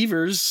zombie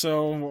beavers,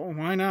 so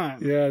why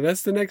not? Yeah,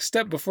 that's the next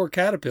step before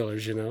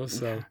caterpillars,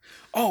 So.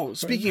 Oh,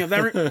 speaking of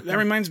that, that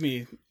reminds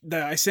me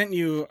that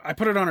I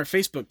put it on our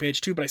Facebook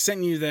page too, but I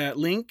sent you that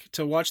link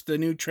to watch the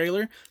new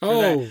trailer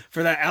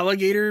for that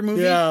alligator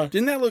movie. Yeah.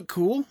 Didn't that look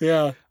cool?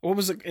 Yeah. What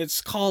was it? It's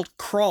called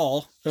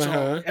Crawl.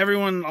 So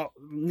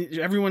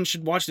everyone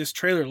should watch this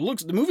trailer.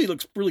 The movie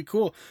looks really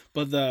cool,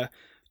 but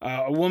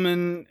a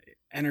woman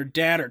and her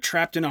dad are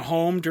trapped in a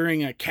home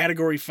during a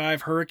Category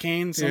 5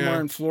 hurricane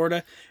somewhere in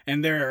Florida,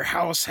 and their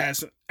house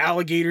has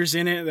alligators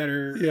in it that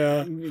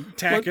are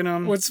attacking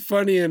them. What's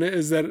funny in it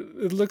is that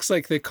it looks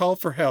like they call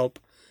for help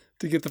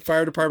to get the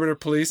fire department or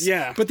police.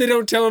 Yeah. But they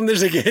don't tell them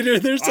there's a gator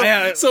there.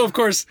 So of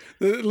course,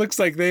 it looks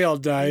like they all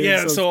die.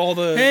 Yeah, so all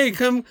the... Hey,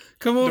 come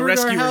over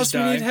to our house.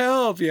 Die. We need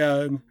help.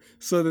 Yeah. And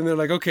so then they're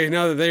like, okay,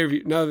 now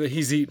that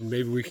he's eaten,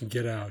 maybe we can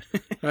get out.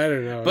 I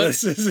don't know.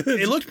 But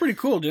it looked pretty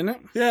cool, didn't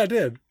it? Yeah, it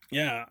did.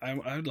 Yeah,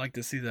 I would like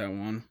to see that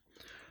one.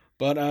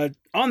 But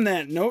on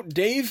that note,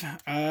 Dave,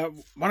 why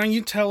don't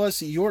you tell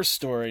us your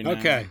story now?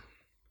 Okay.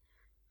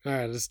 All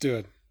right, let's do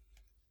it.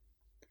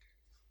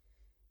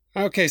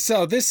 Okay,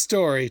 so this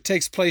story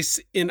takes place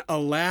in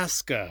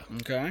Alaska.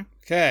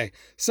 Okay,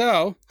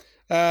 so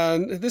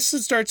this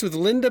starts with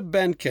Linda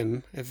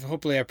Benkin.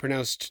 Hopefully I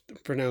pronounced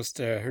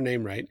her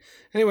name right.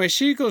 Anyway,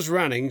 she goes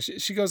running.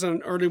 She goes on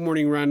an early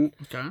morning run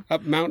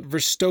up Mount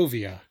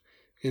Verstovia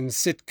in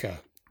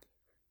Sitka.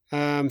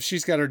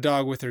 She's got her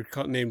dog with her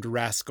named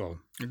Rascal.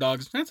 Her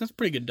dog's that's a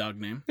pretty good dog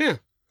name.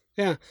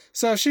 Yeah.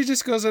 So she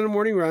just goes on a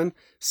morning run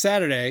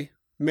Saturday,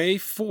 May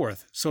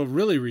 4th. So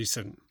really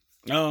recent.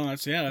 Oh,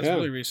 that's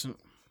really recent.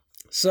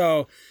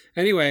 So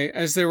anyway,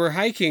 as they were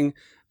hiking,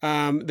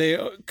 they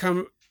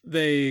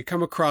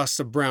come across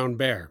a brown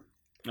bear.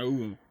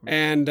 Oh.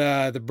 And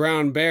the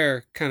brown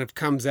bear kind of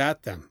comes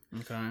at them.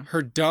 Okay.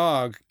 Her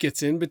dog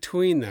gets in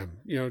between them,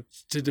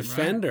 to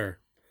defend her.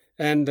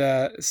 And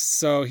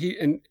so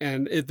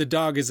the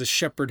dog is a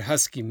shepherd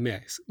husky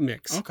mix.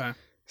 Okay.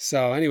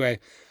 So anyway,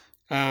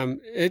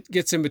 it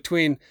gets in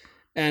between,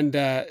 and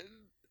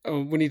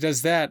when he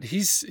does that,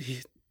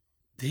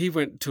 he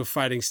went to a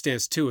fighting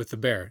stance too with the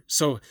bear.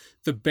 So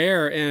the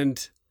bear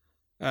and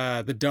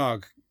the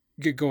dog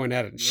get going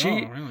at it.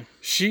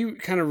 She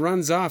kind of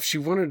runs off. She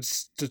wanted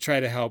to try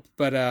to help,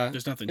 but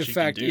there's nothing she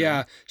can do.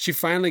 Yeah, she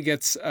finally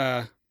gets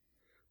the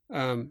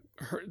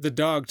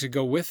dog to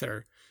go with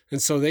her.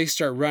 And so they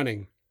start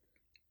running.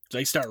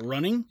 They start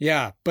running?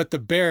 Yeah, but the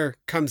bear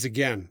comes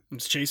again.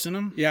 It's chasing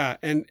them? Yeah,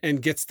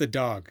 and gets the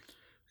dog.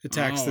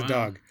 Attacks the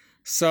dog.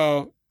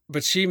 So,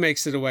 but she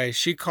makes it away.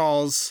 She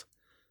calls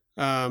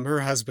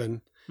her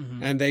husband,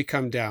 and they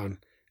come down.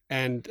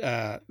 And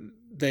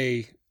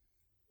they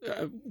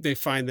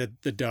find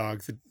that the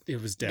dog,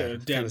 it was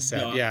dead. Kind of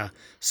sad. Dog. Yeah.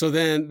 So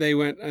then they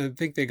went, I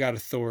think they got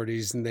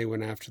authorities, and they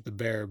went after the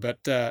bear.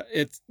 But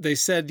they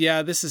said,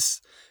 this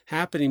is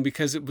happening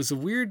because it was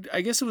weird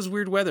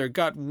weather. It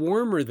got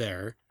warmer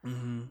there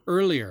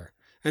earlier.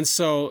 And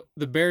so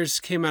the bears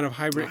came out of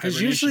hibernation,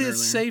 because usually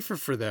it's safer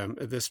for them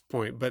at this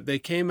point, but they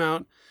came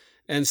out.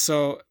 And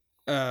so,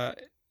 and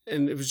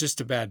it was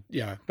just bad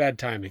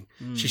timing.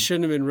 She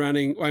shouldn't have been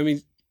running. Well, I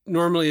mean,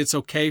 normally it's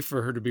okay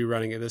for her to be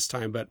running at this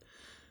time, but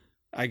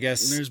I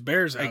guess there's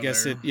bears out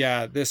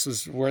there. This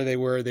was where they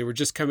were. They were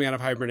just coming out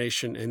of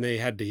hibernation and they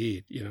had to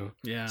eat,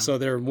 Yeah. So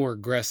they were more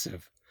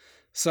aggressive.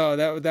 So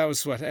that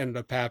was what ended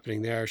up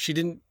happening there. She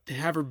didn't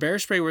have her bear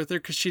spray with her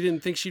because she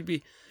didn't think she'd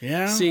be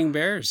seeing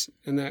bears.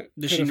 And that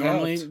does she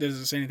normally? Does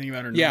it say anything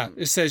about her? Yeah,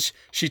 it says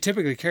she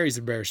typically carries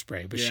a bear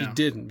spray, but she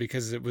didn't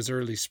because it was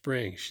early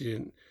spring. She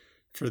didn't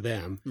for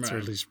them. It's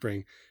early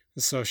spring,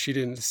 and so she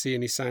didn't see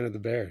any sign of the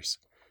bears.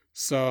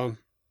 So.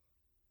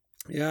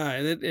 Yeah,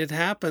 it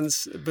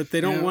happens, but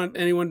they don't want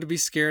anyone to be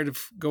scared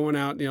of going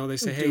out. They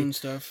say, "Hey, doing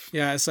stuff."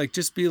 Yeah, it's like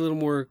just be a little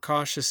more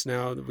cautious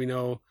now that we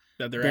know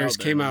that bears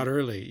came out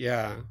early.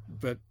 Yeah,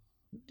 but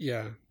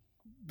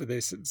they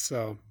said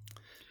so.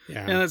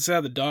 Yeah, that's how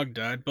the dog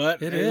died,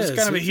 but it was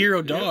kind of a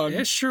hero dog.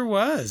 It sure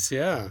was.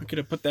 Yeah, we could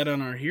have put that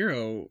on our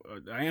hero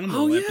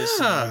animal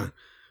episode. Yeah.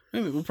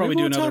 Maybe we'll probably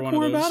do another one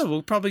of those. We'll talk more about it.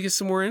 We'll probably get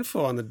some more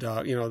info on the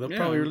dog. They'll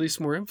probably release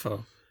more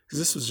info. Because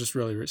this was just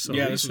really recent.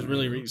 Yeah, this was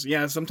really recent.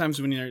 Yeah, sometimes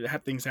when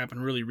things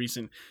happen really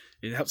recent,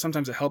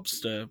 sometimes it helps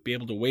to be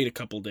able to wait a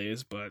couple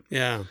days. But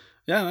yeah,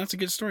 that's a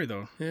good story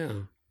though. Yeah,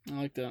 I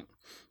like that.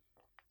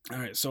 All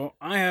right, so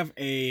I have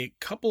a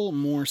couple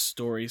more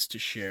stories to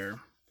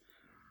share.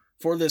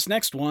 For this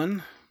next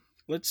one,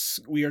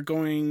 we are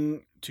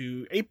going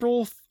to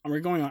April.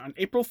 We're going on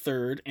April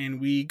 3rd, and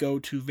we go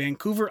to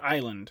Vancouver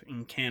Island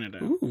in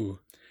Canada. Ooh,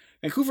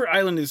 Vancouver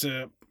Island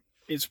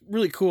it's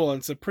really cool.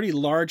 It's a pretty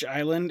large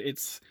island.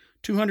 It's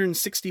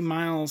 260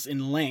 miles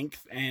in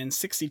length and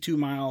 62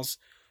 miles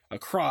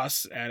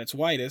across at its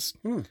widest,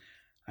 Hmm.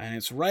 and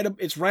it's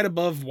right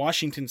above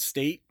Washington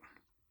State,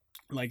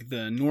 like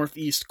the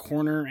northeast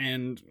corner,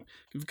 and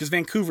because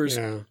Vancouver's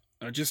Yeah.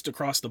 just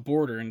across the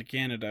border into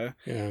Canada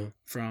Yeah.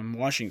 from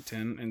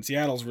Washington, and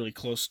Seattle's really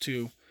close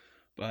too.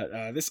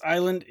 But this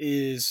island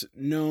is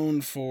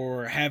known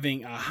for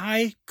having a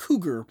high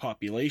cougar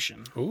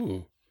population.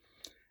 Ooh.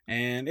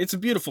 And it's a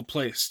beautiful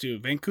place, too.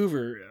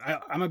 Vancouver,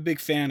 I'm a big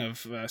fan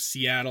of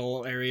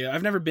Seattle area.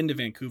 I've never been to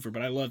Vancouver,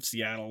 but I love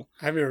Seattle.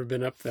 I've never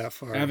been up that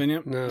far. Haven't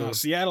you? No.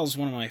 Seattle's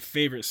one of my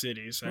favorite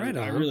cities. Right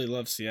I on. really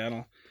love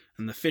Seattle.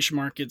 And the fish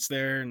markets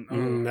there.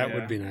 And, That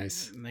would be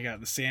nice. And they got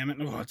the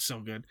salmon. Oh, it's so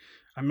good.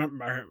 I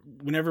remember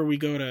whenever we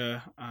go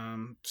to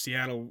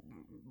Seattle,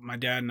 my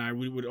dad and I,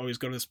 we would always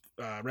go to this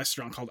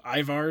restaurant called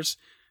Ivar's.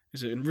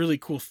 It's a really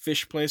cool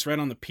fish place right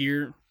on the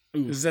pier.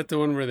 Ooh. Is that the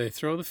one where they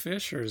throw the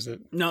fish, or is it?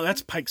 No,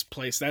 that's Pike's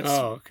Place. That's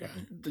Okay.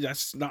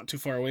 That's not too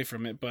far away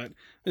from it, but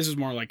this is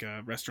more like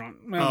a restaurant.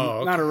 Well,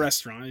 Oh, not a okay.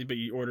 restaurant, but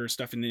you order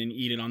stuff and then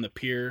eat it on the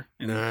pier.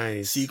 And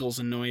Nice. seagulls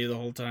annoy you the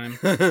whole time.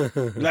 Right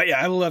But yeah,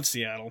 I love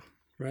Seattle.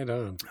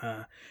 on.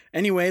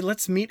 Anyway,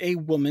 let's meet a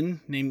woman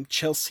named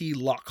Chelsea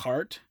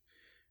Lockhart.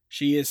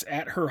 She is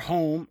at her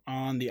home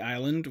on the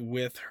island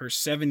with her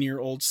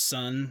 7-year-old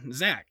son,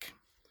 Zach.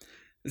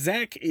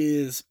 Zach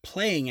is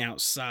playing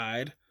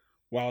outside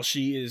while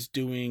she is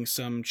doing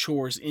some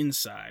chores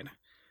inside.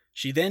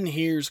 She then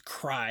hears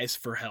cries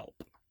for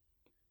help.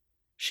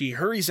 She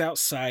hurries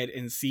outside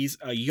and sees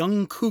a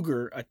young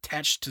cougar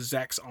attached to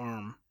Zach's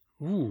arm.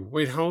 Ooh.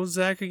 Wait, how old is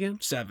Zach again?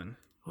 7.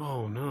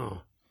 Oh,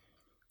 no.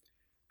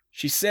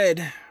 She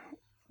said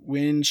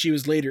when she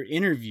was later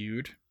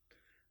interviewed,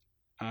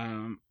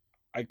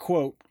 I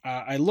quote,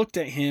 I looked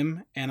at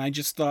him and I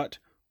just thought,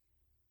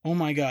 oh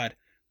my God,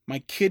 my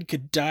kid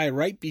could die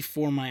right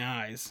before my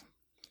eyes.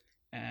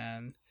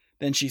 And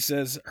then she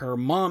says her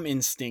mom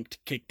instinct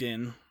kicked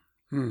in.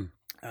 Hmm.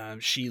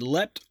 She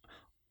leapt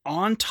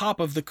on top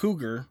of the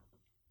cougar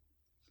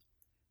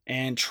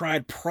and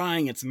tried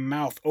prying its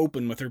mouth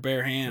open with her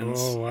bare hands.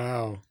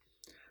 Oh,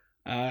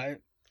 wow.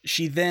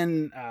 She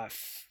then,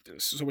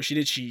 so what she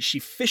did, she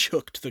fish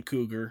hooked the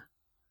cougar.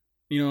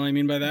 You know what I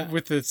mean by that?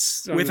 With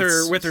its with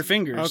her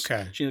fingers.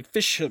 Okay. She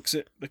fish hooks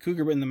the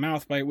cougar in the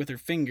mouth with her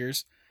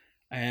fingers,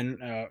 and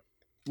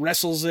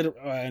wrestles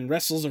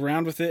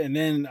around with it, and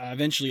then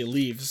eventually it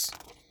leaves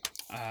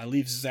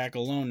Zach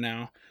alone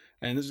now.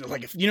 And this is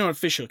like, if you know what a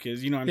fish hook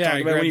is, you know what I'm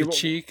talking about. grab When the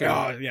cheek.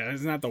 Oh yeah,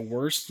 isn't that the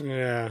worst?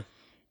 Yeah.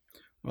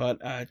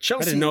 But I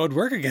Chelsea, didn't know it'd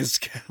work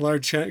against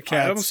large cats.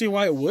 I don't see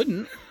why it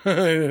wouldn't. I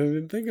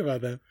didn't think about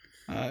that.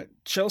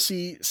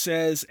 Chelsea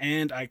says,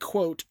 and I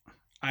quote,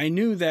 I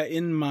knew that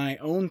in my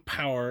own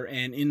power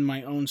and in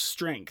my own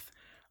strength,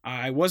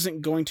 I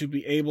wasn't going to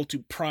be able to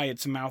pry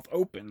its mouth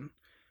open.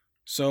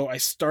 So I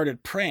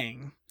started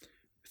praying.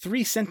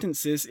 3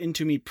 sentences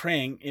into me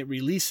praying, it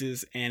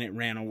releases and it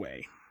ran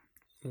away.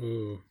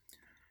 Ooh.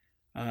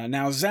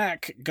 Now,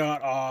 Zach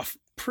got off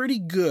pretty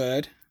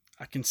good,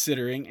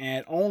 considering,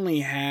 and only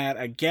had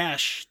a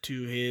gash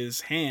to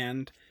his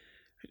hand,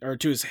 or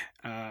to his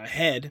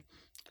head.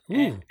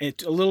 Ooh. A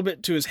little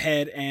bit to his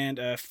head and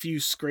a few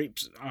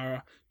scrapes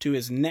to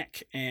his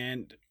neck,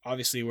 and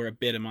obviously where it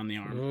bit him on the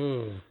arm.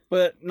 Ooh.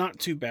 But not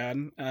too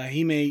bad.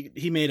 He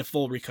made a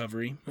full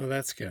recovery. Oh,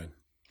 that's good.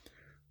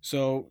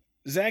 So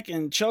Zach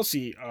and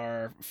Chelsea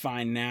are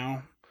fine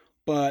now,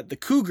 but the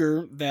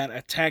cougar that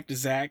attacked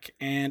Zach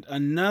and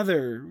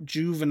another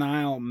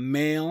juvenile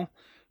male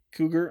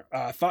cougar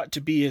thought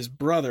to be his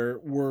brother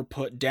were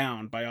put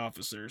down by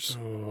officers.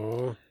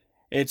 Oh.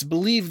 It's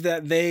believed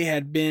that they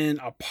had been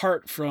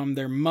apart from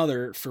their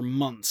mother for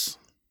months.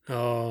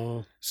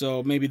 Oh.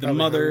 So maybe the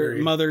Probably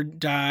hungry. mother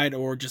died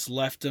or just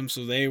left them,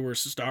 so they were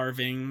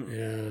starving.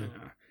 Yeah.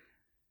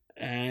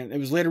 And it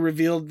was later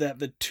revealed that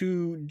the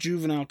 2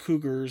 juvenile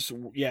cougars,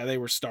 they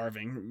were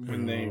starving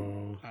when they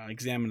Oh.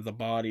 examined the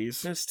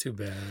bodies. That's too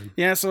bad.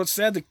 Yeah, so it's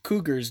sad the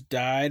cougars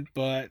died,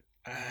 but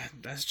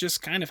that's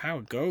just kind of how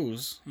it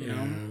goes, you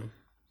know?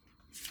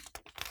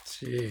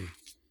 Gee.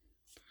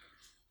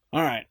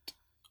 All right.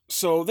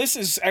 So this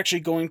is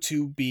actually going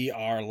to be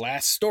our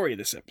last story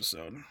this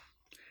episode.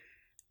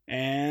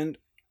 And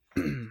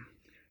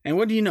and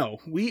what do you know?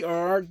 We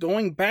are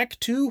going back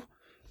to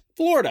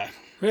Florida.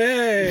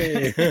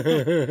 Hey.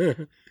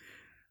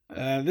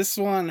 This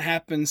one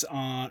happens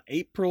on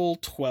April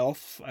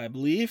 12th, I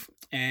believe,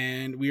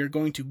 and we are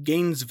going to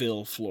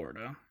Gainesville,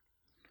 Florida.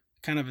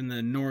 Kind of in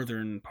the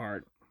northern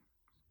part,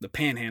 the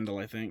panhandle,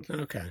 I think.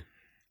 Okay.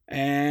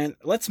 And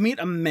let's meet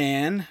a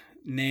man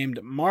named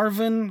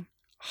Marvin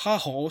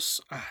Hajos.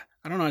 I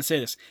don't know how to say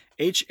this.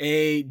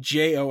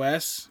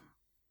 Hajos.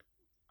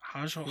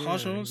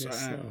 Hajos? I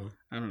guess so.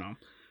 I don't know.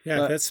 Yeah,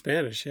 But- if that's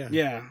Spanish, yeah.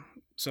 Yeah.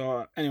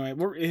 So anyway,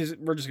 we're just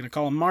going to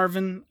call him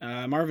Marvin.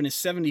 Marvin is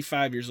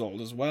 75 years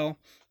old as well.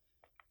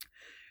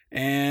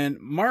 And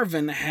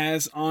Marvin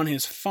has on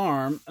his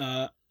farm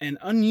an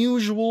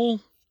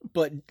unusual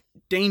but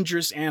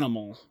dangerous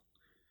animal.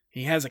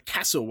 He has a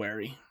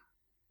cassowary.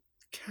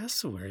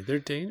 Cassowary. They're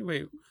dangerous.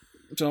 Wait.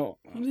 So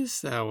What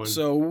is that one?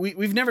 So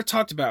we've never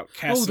talked about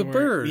cassowaries. the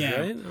bird, yeah.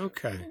 right?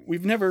 Okay.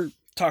 We've never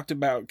talked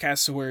about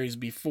cassowaries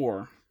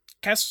before.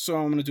 So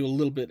I'm going to do a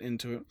little bit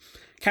into it.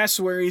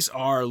 Cassowaries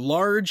are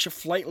large,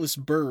 flightless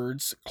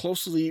birds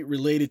closely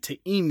related to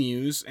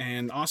emus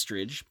and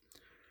ostrich.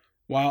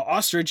 While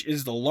ostrich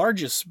is the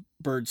largest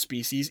bird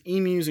species,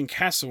 emus and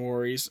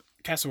cassowaries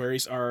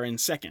are in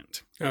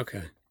second.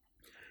 Okay.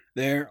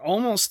 They're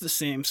almost the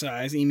same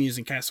size, emus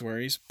and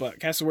cassowaries, but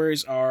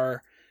cassowaries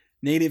are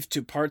native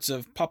to parts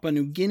of Papua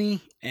New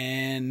Guinea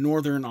and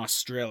northern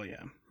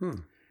Australia.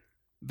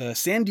 The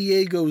San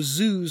Diego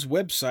Zoo's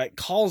website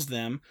calls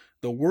them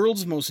the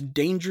world's most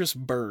dangerous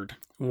bird.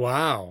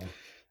 Wow.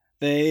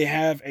 They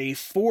have a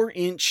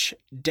 4-inch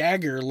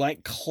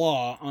dagger-like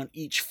claw on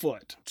each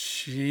foot.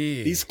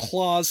 Jeez. These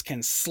claws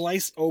can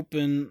slice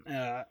open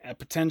a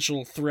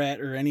potential threat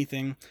or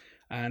anything,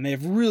 and they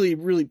have really,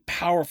 really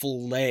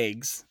powerful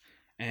legs.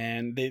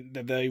 And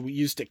they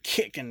used to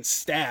kick and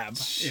stab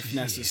if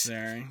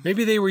necessary.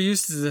 Maybe they were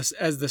used to this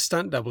as the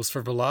stunt doubles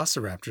for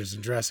velociraptors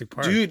in Jurassic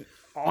Park. Dude,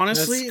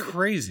 honestly, that's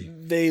crazy.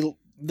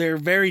 They're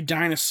very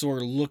dinosaur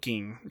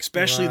looking,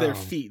 especially their Wow.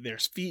 feet. Their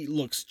feet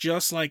looks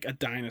just like a I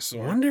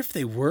dinosaur. wonder if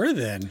they were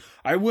then.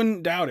 I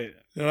wouldn't doubt it.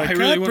 They're like, I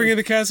really wouldn't- bring in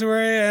the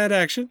cassowary and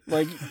action.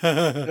 like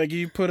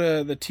you put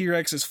the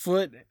T-Rex's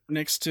foot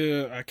next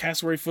to a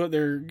cassowary foot,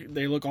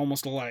 they look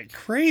almost alike.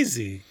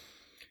 Crazy.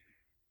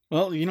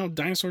 Well,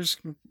 dinosaurs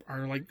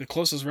are like the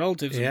closest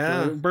relatives.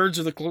 Yeah. Birds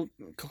are the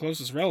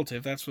closest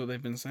relative. That's what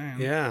they've been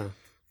saying. Yeah.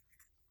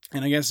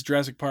 And I guess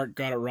Jurassic Park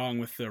got it wrong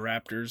with the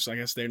raptors. I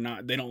guess they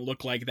don't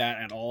look like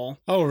that at all.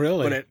 Oh,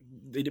 really? But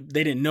they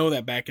didn't know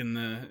that back in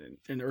the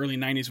early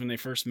 90s when they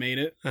first made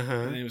it. Uh-huh.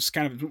 And it was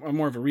kind of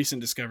more of a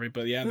recent discovery.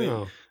 But yeah,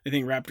 Oh, they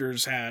think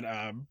raptors had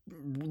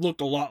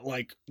looked a lot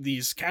like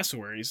these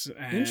cassowaries.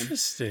 And,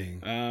 interesting.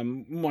 well, I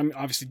mean,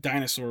 obviously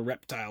dinosaur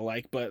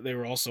reptile-like, but they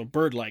were also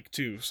bird-like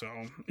too. So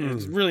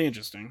it's really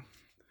interesting.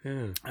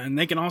 Yeah. And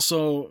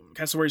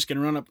cassowaries can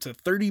run up to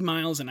 30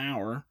 miles an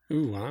hour.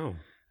 Ooh, wow.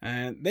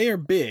 And they are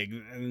big,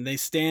 and they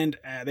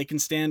can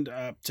stand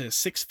up to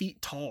 6 feet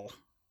tall.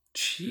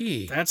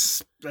 Gee.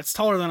 That's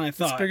taller than I That's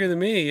and bigger than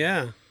me,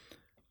 yeah.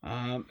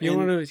 You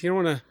don't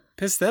want to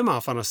piss them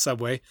off on a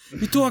subway.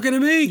 You talking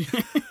to me?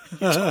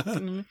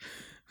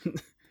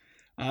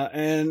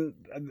 and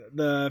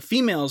the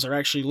females are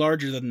actually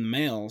larger than the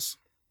males,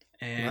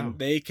 and Wow.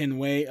 they can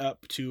weigh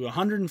up to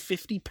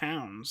 150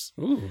 pounds,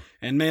 Ooh.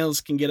 and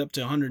males can get up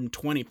to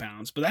 120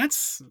 pounds. But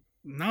that's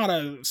not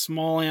a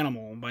small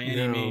animal by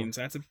any No. means.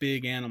 That's a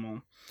big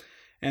animal.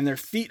 And their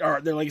feet are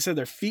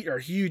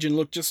huge and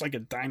look just like a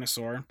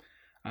dinosaur.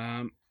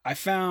 I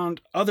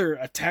found other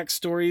attack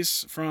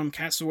stories from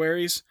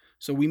cassowaries,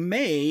 so we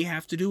may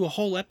have to do a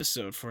whole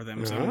episode for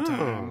them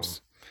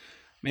sometimes.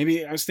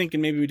 Maybe I was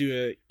thinking we do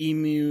a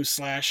emu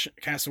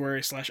 /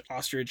 cassowary /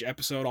 ostrich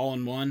episode all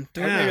in one.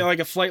 Yeah. Maybe like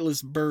a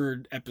flightless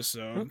bird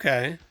episode.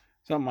 Okay.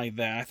 Something like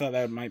that. I thought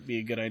that might be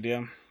a good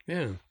idea.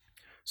 Yeah.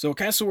 So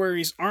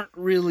cassowaries aren't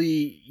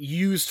really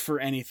used for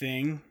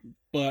anything,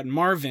 but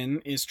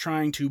Marvin is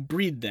trying to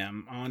breed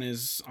them on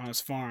his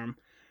farm.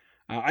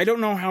 I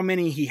don't know how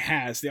many he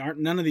has.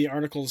 None of the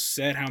articles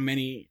said how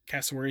many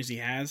cassowaries he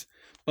has,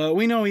 but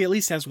we know he at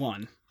least has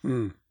one.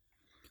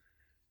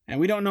 And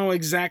we don't know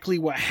exactly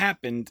what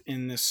happened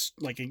in this,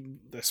 like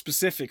the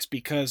specifics,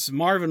 because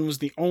Marvin was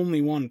the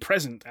only one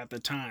present at the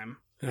time.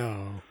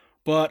 Oh.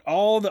 But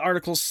all the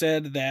articles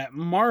said that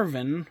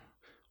Marvin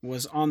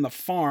was on the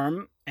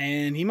farm,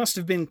 and he must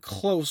have been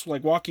close,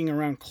 like walking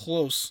around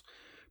close,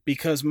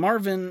 because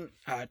Marvin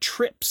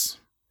trips,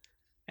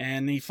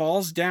 and he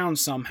falls down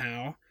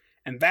somehow,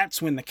 and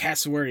that's when the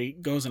cassowary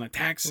goes and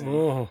attacks him.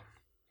 Oh.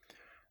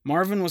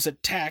 Marvin was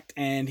attacked,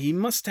 and he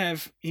must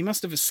have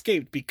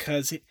escaped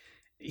because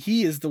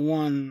he is the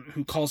one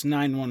who calls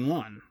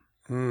 911.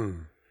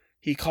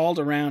 He called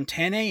around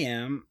 10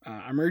 a.m.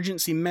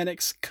 Emergency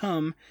medics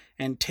come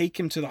and take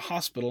him to the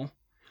hospital,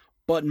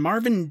 but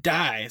Marvin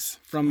dies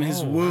from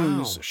his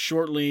wounds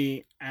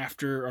shortly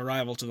after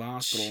arrival to the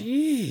hospital.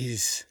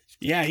 Jeez.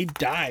 Yeah, he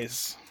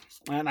dies.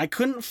 And I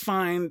couldn't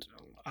find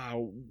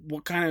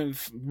what kind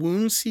of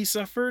wounds he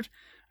suffered.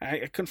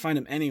 I couldn't find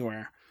him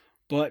anywhere.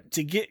 But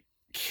to get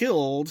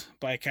killed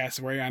by a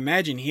cassowary, I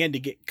imagine he had to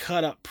get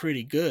cut up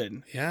pretty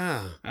good.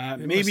 Yeah. They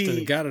Maybe must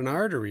have got an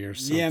artery or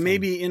something. Yeah,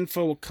 maybe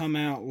info will come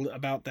out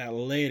about that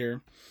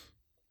later.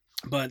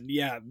 But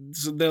yeah,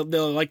 so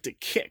they'll like to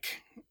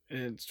kick.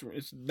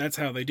 That's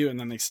how they do it, and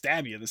then they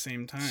stab you at the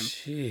same time.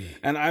 Gee.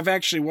 And I've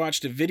actually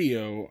watched a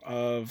video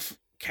of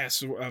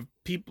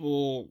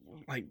people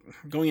like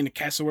going into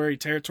cassowary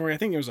territory. I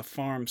think there was a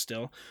farm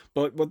still,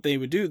 but what they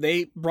would do,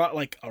 they brought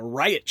like a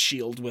riot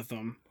shield with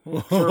them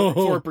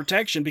for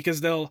protection,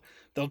 because they'll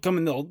come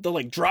and they'll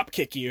like drop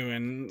kick you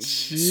and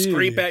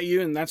scrape at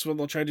you, and that's what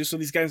they'll try to do. So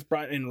these guys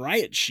brought in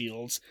riot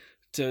shields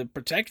to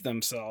protect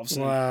themselves.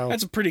 Wow.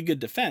 That's a pretty good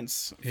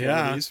defense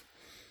for these.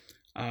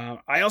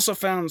 I also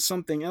found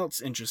something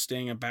else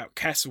interesting about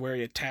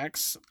cassowary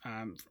attacks.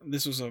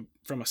 This was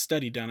from a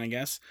study done, I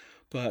guess,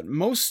 but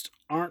most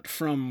aren't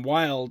from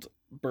wild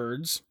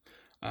birds.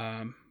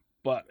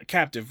 but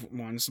captive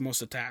ones,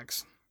 most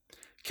attacks.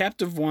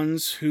 Captive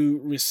ones who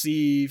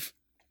receive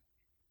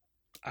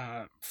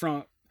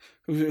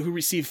who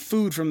receive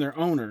food from their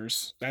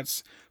owners,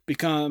 that's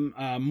become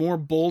more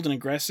bold and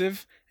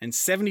aggressive, and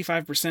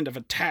 75% of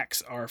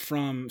attacks are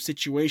from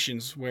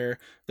situations where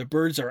the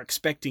birds are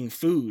expecting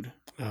food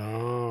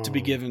to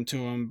be given to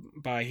them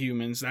by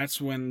humans.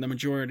 That's when the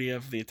majority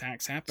of the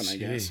attacks happen, I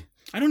guess.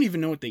 I don't even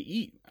know what they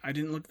eat. I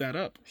didn't look that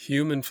up.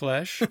 Human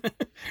flesh?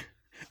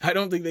 I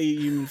don't think they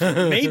eat human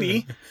flesh.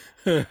 Maybe.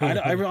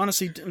 I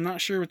honestly am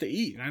not sure what they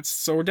eat.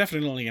 So we're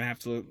definitely going to have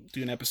to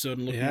do an episode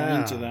and look more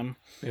into them.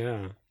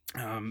 Yeah.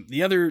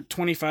 The other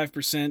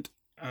 25%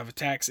 of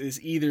attacks is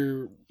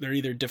they're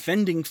either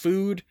defending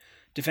food,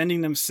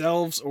 defending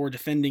themselves, or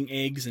defending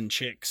eggs and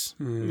chicks,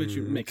 which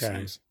makes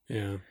sense.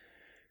 Yeah.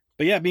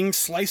 But yeah, being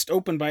sliced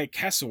open by a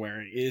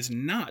cassowary is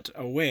not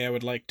a way I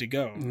would like to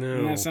go. No.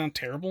 Doesn't that sound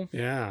terrible?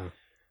 Yeah.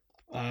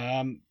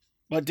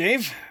 But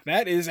Dave,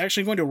 that is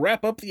actually going to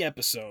wrap up the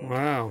episode.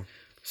 Wow.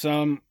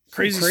 Some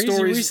crazy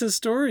stories. Recent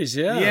stories,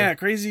 yeah. Yeah,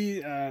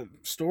 crazy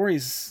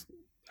stories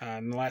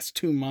in the last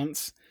 2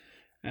 months.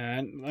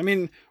 And I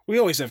mean, we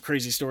always have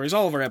crazy stories.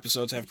 All of our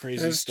episodes have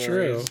crazy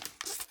stories.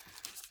 That's true.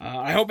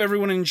 I hope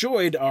everyone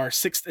enjoyed our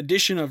 6th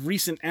edition of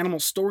Recent Animal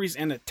Stories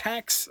and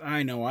Attacks.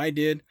 I know I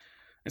did.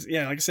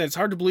 Yeah, like I said, it's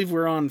hard to believe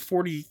we're on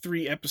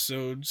 43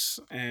 episodes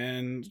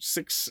and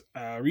 6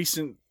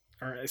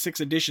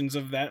 editions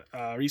of that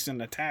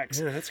recent attacks.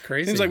 Yeah, that's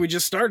crazy. Seems like we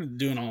just started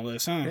doing all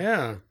this, huh?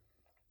 Yeah.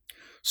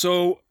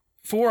 So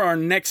for our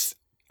next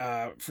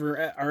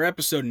for our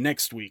episode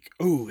next week,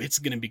 it's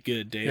gonna be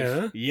good, Dave.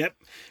 Yeah? Yep.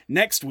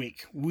 Next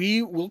week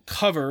we will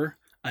cover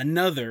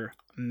another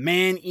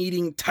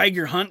man-eating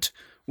tiger hunt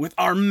with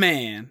our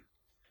man,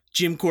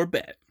 Jim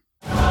Corbett.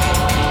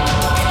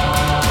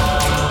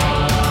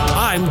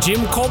 I'm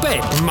Jim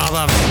Corbett,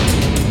 mother.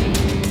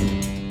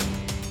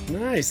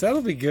 Nice,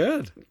 that'll be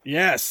good.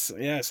 Yes,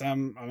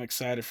 I'm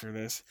excited for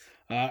this.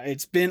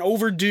 It's been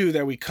overdue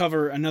that we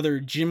cover another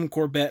Jim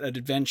Corbett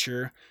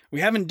adventure.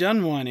 We haven't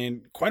done one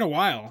in quite a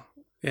while.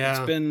 Yeah.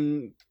 It's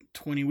been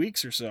 20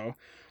 weeks or so.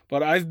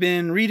 But I've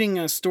been reading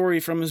a story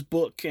from his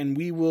book, and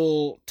we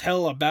will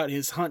tell about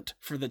his hunt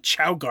for the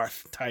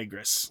Chowgarth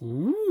tigress.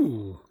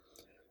 Ooh.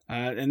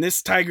 And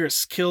this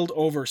tigress killed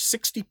over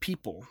 60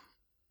 people.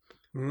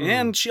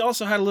 And she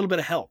also had a little bit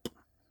of help.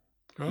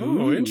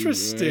 Oh,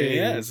 interesting.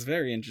 Yeah, it's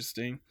very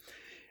interesting.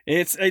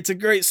 It's a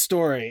great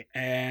story,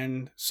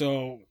 and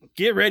so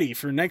get ready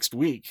for next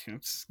week.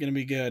 It's gonna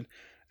be good.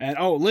 And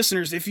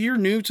listeners, if you're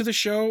new to the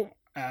show,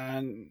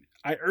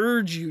 I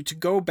urge you to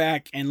go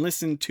back and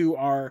listen to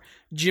our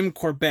Jim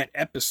Corbett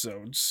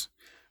episodes.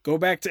 Go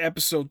back to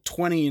episode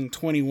 20 and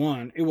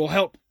 21. It will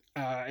help.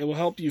 It will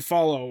help you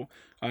follow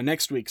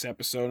next week's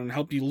episode and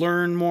help you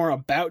learn more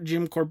about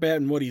Jim Corbett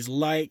and what he's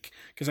like.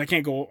 Because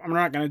I'm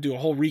not going to do a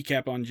whole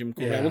recap on Jim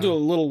Corbett. Yeah. We'll do a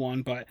little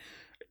one, but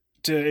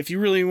if you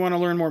really want to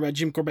learn more about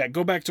Jim Corbett,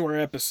 go back to our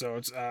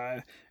episodes.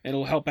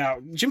 It'll help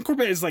out. Jim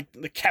Corbett is like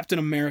the Captain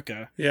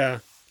America. Yeah.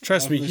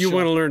 Trust me, you show.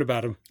 want to learn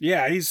about him.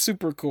 Yeah, he's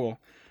super cool.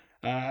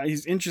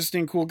 He's an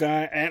interesting, cool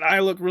guy, and I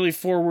look really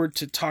forward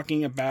to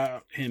talking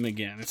about him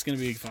again. It's going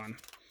to be fun.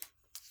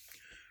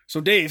 So,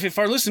 Dave, if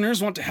our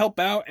listeners want to help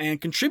out and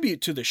contribute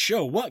to the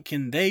show, what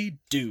can they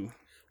do?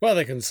 Well,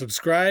 they can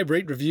subscribe,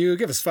 rate, review,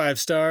 give us 5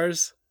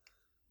 stars.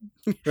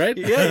 Right?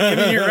 Yeah, I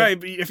mean, you're right.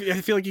 But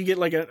I feel like you get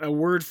like a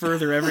word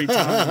further every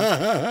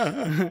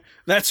time.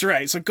 That's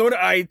right. So go to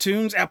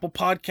iTunes, Apple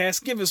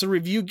Podcasts, give us a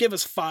review, give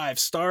us 5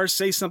 stars,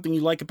 say something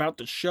you like about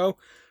the show.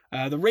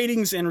 The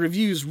ratings and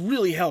reviews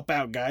really help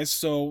out, guys.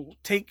 So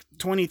take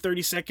 20,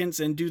 30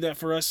 seconds and do that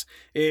for us.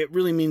 It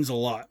really means a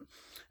lot.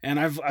 And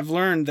I've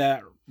learned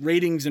that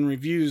ratings and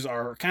reviews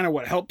are kind of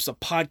what helps a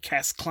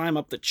podcast climb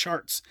up the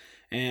charts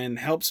and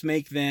helps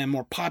make them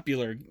more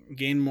popular,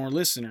 gain more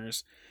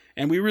listeners.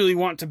 And we really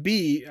want to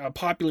be a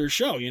popular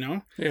show, you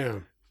know? Yeah.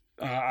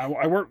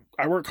 I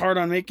work hard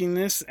on making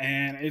this,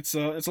 and it's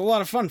a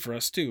lot of fun for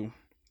us too.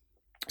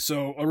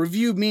 So a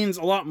review means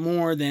a lot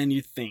more than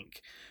you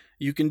think.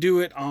 You can do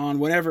it on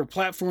whatever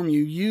platform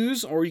you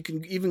use, or you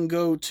can even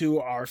go to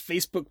our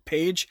Facebook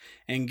page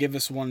and give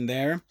us one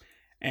there,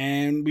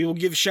 and we will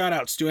give shout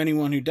outs to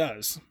anyone who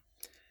does.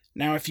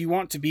 Now, if you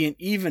want to be an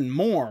even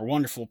more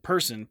wonderful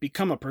person,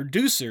 become a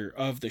producer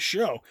of the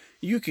show,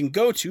 you can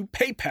go to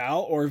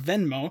PayPal or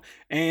Venmo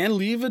and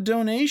leave a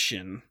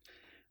donation.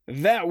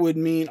 That would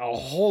mean a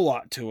whole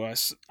lot to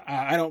us.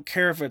 I don't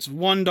care if it's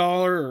 $1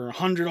 or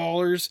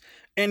 $100,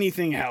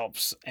 anything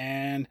helps.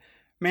 And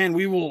man,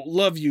 we will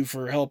love you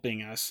for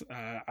helping us.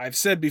 I've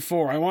said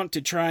before, I want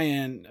to try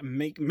and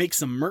make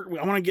some merch.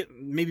 I want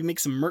to make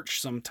some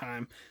merch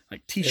sometime,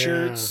 like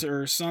t-shirts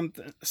or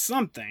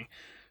something.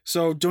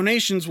 So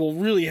donations will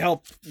really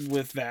help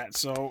with that.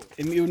 So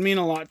it would mean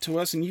a lot to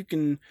us, and you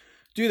can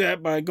do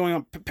that by going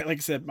on, like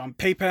I said, on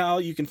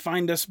PayPal. You can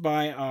find us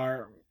by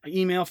our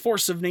email,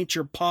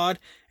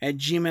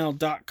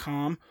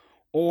 forceofnaturepod@gmail.com,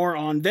 or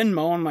on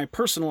Venmo on my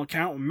personal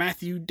account,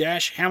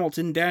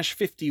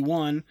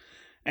 Matthew-Hamilton-51.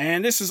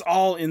 And this is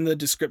all in the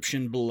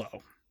description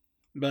below.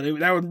 But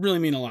that would really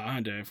mean a lot,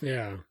 huh, Dave?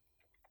 Yeah.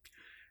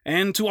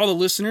 And to all the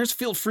listeners,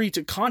 feel free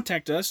to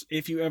contact us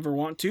if you ever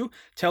want to.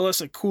 Tell us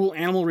a cool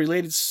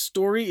animal-related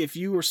story if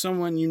you or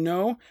someone you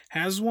know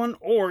has one,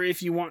 or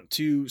if you want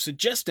to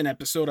suggest an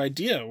episode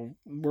idea,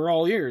 we're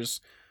all ears.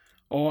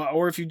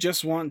 Or if you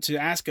just want to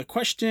ask a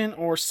question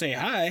or say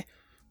hi,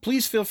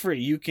 please feel free.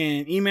 You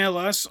can email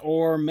us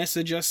or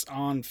message us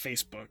on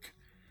Facebook.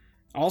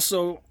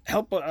 Also,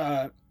 help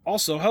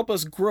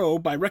us grow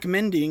by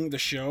recommending the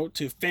show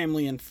to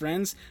family and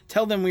friends.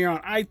 Tell them we are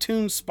on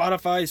iTunes,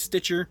 Spotify,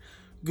 Stitcher,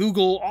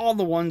 Google, all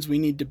the ones we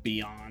need to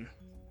be on.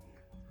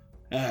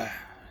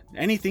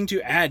 Anything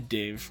to add,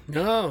 Dave?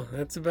 No,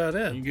 that's about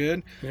it. You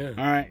good? Yeah.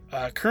 All right.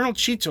 Colonel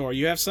Cheetor,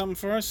 you have something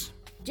for us?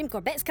 Jim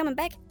Corbett's coming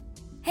back?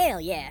 Hell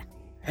yeah.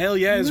 Hell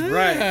yeah is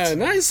right. Yeah,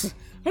 nice.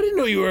 I didn't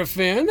know you were a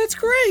fan. That's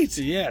great.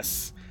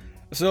 Yes.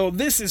 So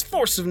this is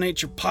Force of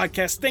Nature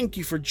Podcast. Thank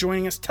you for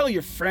joining us. Tell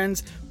your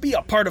friends. Be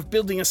a part of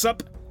building us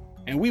up.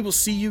 And we will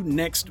see you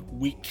next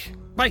week.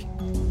 Bye.